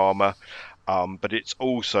comedy drama. But it's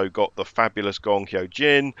also got the fabulous Gong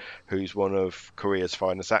Hyo-jin, who's one of Korea's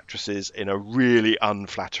finest actresses, in a really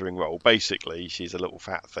unflattering role. Basically, she's a little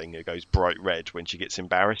fat thing who goes bright red when she gets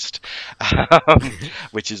embarrassed,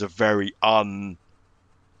 which is a very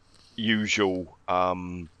usual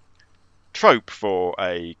trope for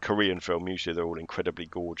a Korean film. Usually they're all incredibly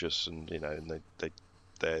gorgeous, and and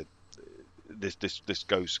they're this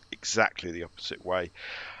goes exactly the opposite way.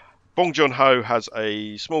 Bong Joon-ho has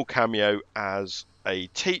a small cameo as a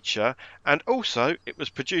teacher, and also it was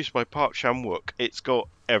produced by Park Chan-wook. It's got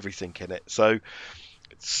everything in it, so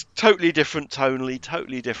it's totally different tonally,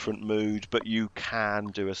 totally different mood, but you can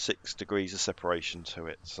do a 6 degrees of separation to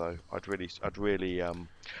it. So I'd really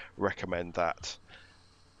recommend that.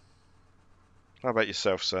 How about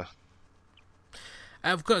yourself, sir?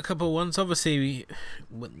 I've got a couple of ones. Obviously,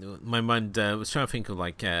 my mind was trying to think of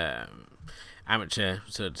like amateur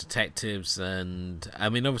sort of detectives, and I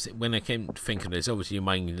mean, obviously, when I came to think of this, obviously your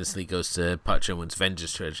mind instantly goes to Park Chan-wook's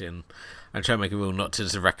Avengers trilogy, and I try to make a rule not to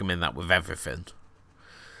just recommend that with everything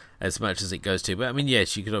as much as it goes to. But I mean,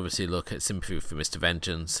 yes, you could obviously look at Sympathy for Mr.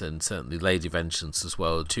 Vengeance and certainly Lady Vengeance as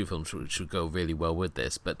well, two films which would go really well with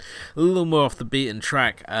this. But a little more off the beaten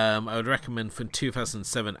track, I would recommend from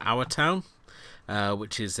 2007 Our Town,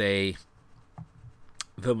 which is a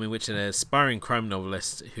film in which an aspiring crime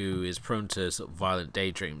novelist who is prone to sort of violent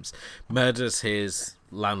daydreams murders his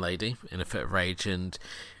landlady in a fit of rage and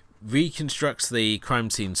reconstructs the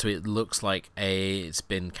crime scene so it looks like it's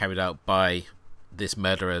been carried out by this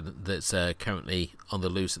murderer that's currently on the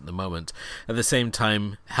loose at the moment, at the same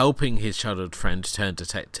time helping his childhood friend turned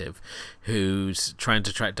detective who's trying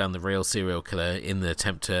to track down the real serial killer in the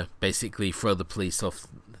attempt to basically throw the police off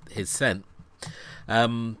his scent.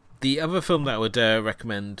 The other film that I would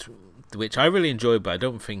recommend, which I really enjoyed, but I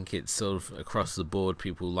don't think it's sort of across the board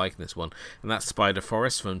people like this one, and that's Spider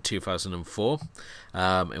Forest from 2004,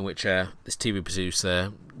 in which this TV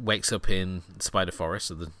producer wakes up in Spider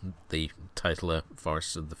Forest, the title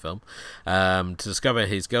forest of the film, to discover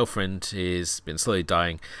his girlfriend has been slowly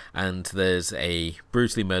dying, and there's a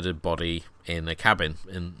brutally murdered body in a cabin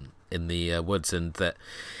in the woods, and that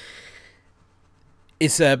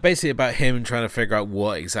it's basically about him trying to figure out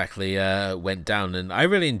what exactly went down, and I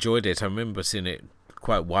really enjoyed it. I remember seeing it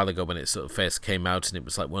quite a while ago when it sort of first came out, and it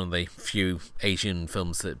was like one of the few Asian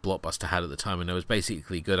films that Blockbuster had at the time, and it was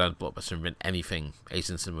basically good at Blockbuster and anything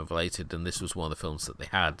Asian cinema related, and this was one of the films that they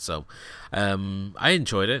had. So I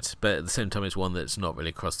enjoyed it, but at the same time it's one that's not really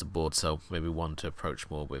across the board, so maybe one to approach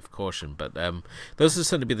more with caution. But those would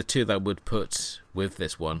certainly be the two that I would put with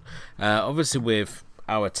this one. Obviously with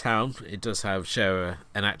Our Town, it does have share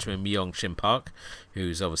an actor in Myung Shin Park,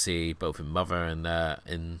 who's obviously both in Mother and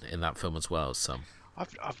in that film as well. So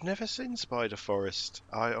I've never seen Spider Forest.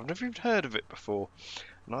 I've never even heard of it before,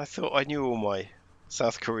 and I thought I knew all my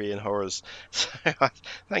South Korean horrors. So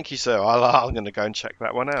thank you, sir. I'm going to go and check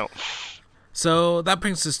that one out. So that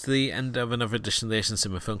brings us to the end of another edition of the Asian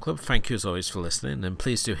Cinema Film Club. Thank you as always for listening, and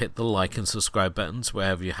please do hit the like and subscribe buttons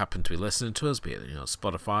wherever you happen to be listening to us, be it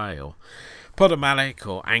Spotify or Podomatic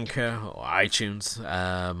or Anchor or iTunes.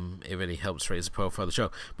 It really helps raise the profile of the show.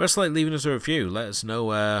 Much like leaving us a review, let us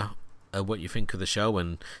know what you think of the show,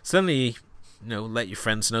 and certainly let your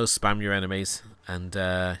friends know, spam your enemies, and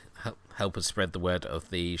help us spread the word of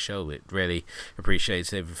the show. It really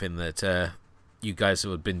appreciates everything that you guys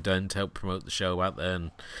have been done to help promote the show out there,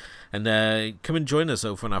 and come and join us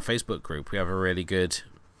over on our Facebook group. We have a really good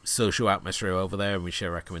social atmosphere over there, and we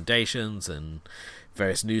share recommendations and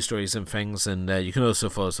various news stories and things. And you can also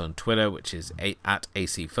follow us on Twitter, which is at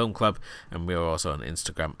AC Film Club, and we're also on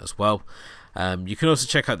Instagram as well. You can also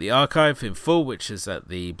check out the archive in full, which is at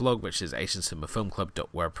the blog, which is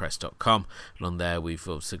asiancinemafilmclub.wordpress.com, and on there we've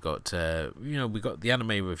also got we've got the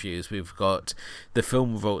anime reviews, we've got the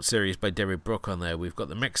Film Revolt series by David Brooke on there, we've got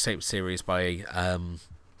the mixtape series by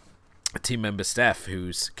team member Steph,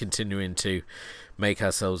 who's continuing to make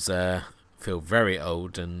ourselves feel very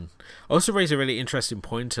old, and also raise a really interesting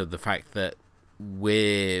point of the fact that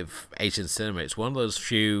with Asian cinema, it's one of those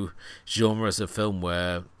few genres of film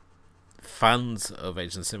where fans of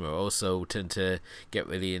Asian cinema also tend to get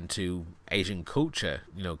really into Asian culture,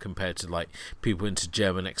 compared to like people into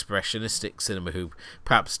German expressionistic cinema who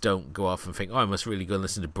perhaps don't go off and think, I must really go and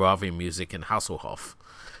listen to Bravi music and Hasselhoff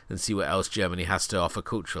and see what else Germany has to offer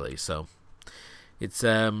culturally. So it's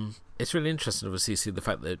really interesting, obviously, to see the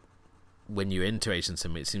fact that when you're into Asian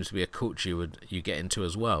cinema, it seems to be a culture you get into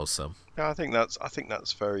as well. So yeah, I think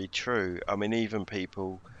that's very true. I mean, even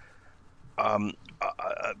people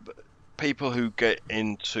who get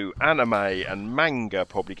into anime and manga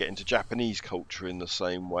probably get into Japanese culture in the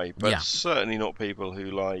same way, but certainly not people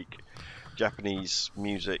who like Japanese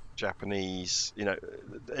music, Japanese,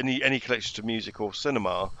 any collection of music or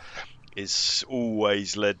cinema is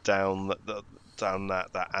always led down down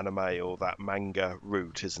that anime or that manga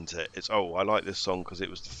route, isn't it? It's, oh, I like this song because it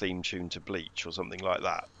was the theme tune to Bleach or something like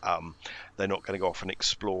that. They're not going to go off and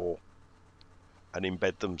explore and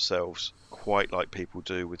embed themselves quite like people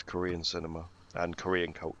do with Korean cinema and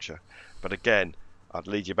Korean culture. But again, I'd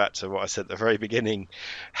lead you back to what I said at the very beginning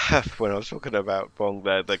when I was talking about Bong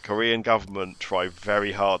there. The Korean government try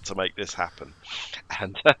very hard to make this happen.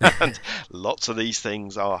 And lots of these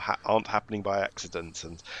things aren't happening by accident,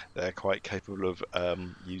 and they're quite capable of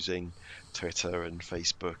using Twitter and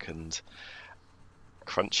Facebook and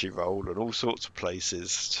Crunchyroll and all sorts of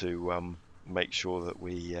places to make sure that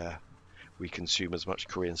we consume as much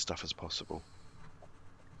Korean stuff as possible.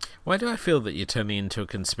 Why do I feel that you're turning into a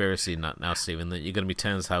conspiracy nut now, Stephen? That you're going to be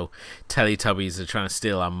telling us how Teletubbies are trying to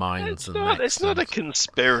steal our minds? It's not a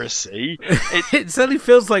conspiracy. It certainly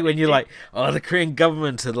feels like when you're like, oh, the Korean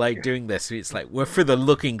government are like doing this. It's like, we're through the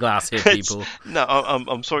looking glass here, people. No,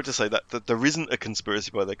 I'm sorry to say that there isn't a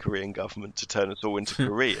conspiracy by the Korean government to turn us all into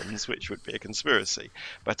Koreans, which would be a conspiracy.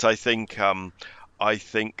 But I think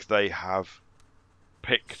they have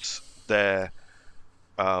picked their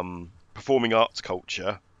performing arts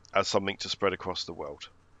culture as something to spread across the world,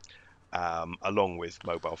 along with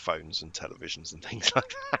mobile phones and televisions and things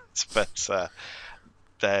like that. But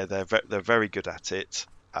they're very good at it,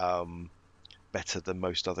 better than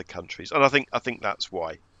most other countries, and I think that's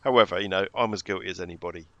why. However, I'm as guilty as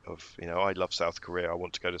anybody of, I love South Korea. I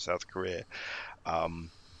want to go to South Korea. I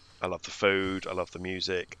love the food. I love the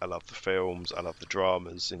music. I love the films. I love the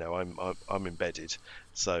dramas. I'm embedded,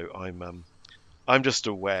 so I'm just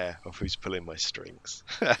aware of who's pulling my strings.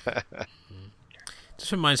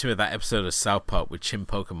 Just reminds me of that episode of South Park with Shin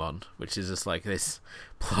Pokemon, which is just like this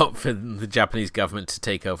plot for the Japanese government to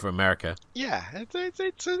take over America. Yeah,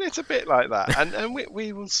 it's a bit like that, and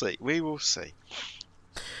we will see. We will see.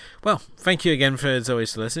 Well, thank you again as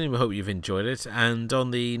always for listening. We hope you've enjoyed it. And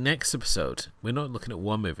on the next episode, we're not looking at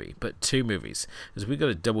one movie, but two movies, as we've got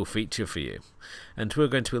a double feature for you. And we're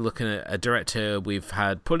going to be looking at a director we've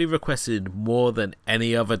had probably requested more than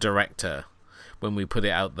any other director when we put it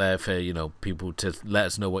out there for, people to let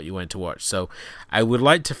us know what you want to watch. So I would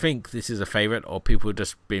like to think this is a favourite, or people have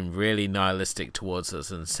just been really nihilistic towards us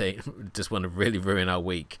and say just want to really ruin our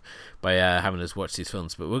week by having us watch these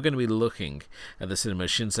films. But we're going to be looking at the cinema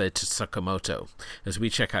Shinsei Sakamoto as we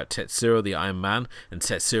check out Tetsuro the Iron Man and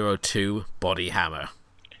Tetsuro 2 Body Hammer.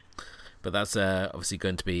 But that's obviously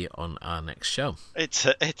going to be on our next show. It's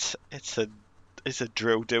a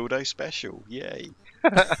drill dildo special. Yay.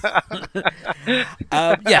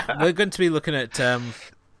 We're going to be looking at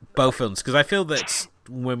both films, because I feel that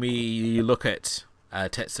when we look at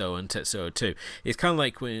Tetsuo and Tetsuo 2, it's kind of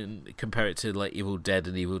like when you compare it to like Evil Dead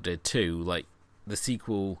and Evil Dead 2, like the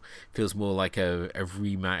sequel feels more like a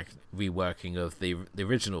reworking of the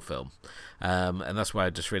original film, and that's why I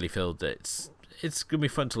just really feel that it's going to be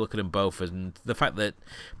fun to look at them both. And the fact that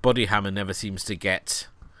Body Hammer never seems to get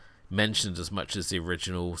mentioned as much as the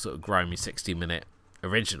original sort of grimy 60-minute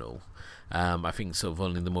original, I think sort of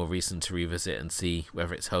only the more recent to revisit and see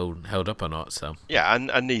whether it's held up or not. So yeah, and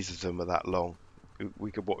neither of them are that long. We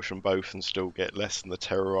could watch them both and still get less than the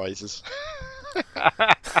Terrorizers.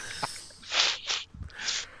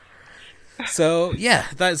 So yeah,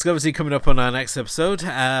 that's obviously coming up on our next episode.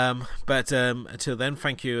 But until then,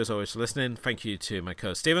 thank you as always for listening. Thank you to my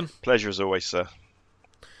co-host Stephen. Pleasure as always, sir.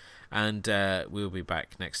 And we'll be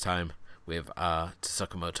back next time with our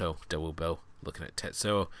Sakamoto double bill, looking at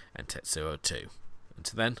Tetsuo and Tetsuo 2.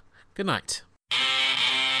 Until then, good night.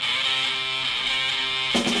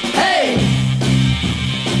 Hey!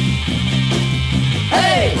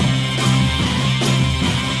 Hey!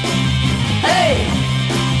 Hey!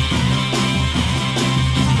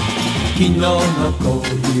 昨日の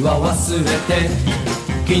恋は忘れて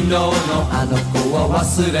昨日のあの子は忘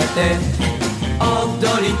れて踊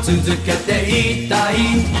り続けていたい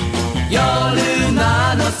夜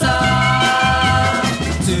なのさ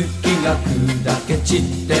月が砕け散っ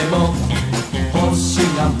ても星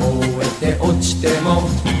が燃えて落ちても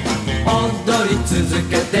踊り続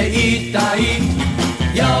けていたい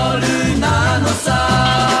夜なの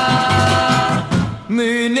さ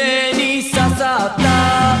胸に刺さった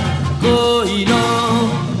恋の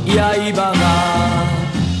刃が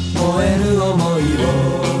燃える想いを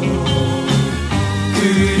狂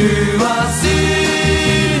わす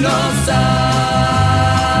のさ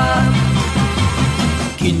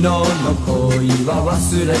昨日の恋は忘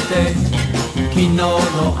れて昨日の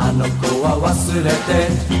あの子は忘れて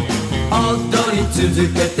踊り続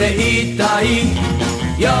けていたい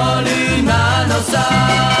夜なのさ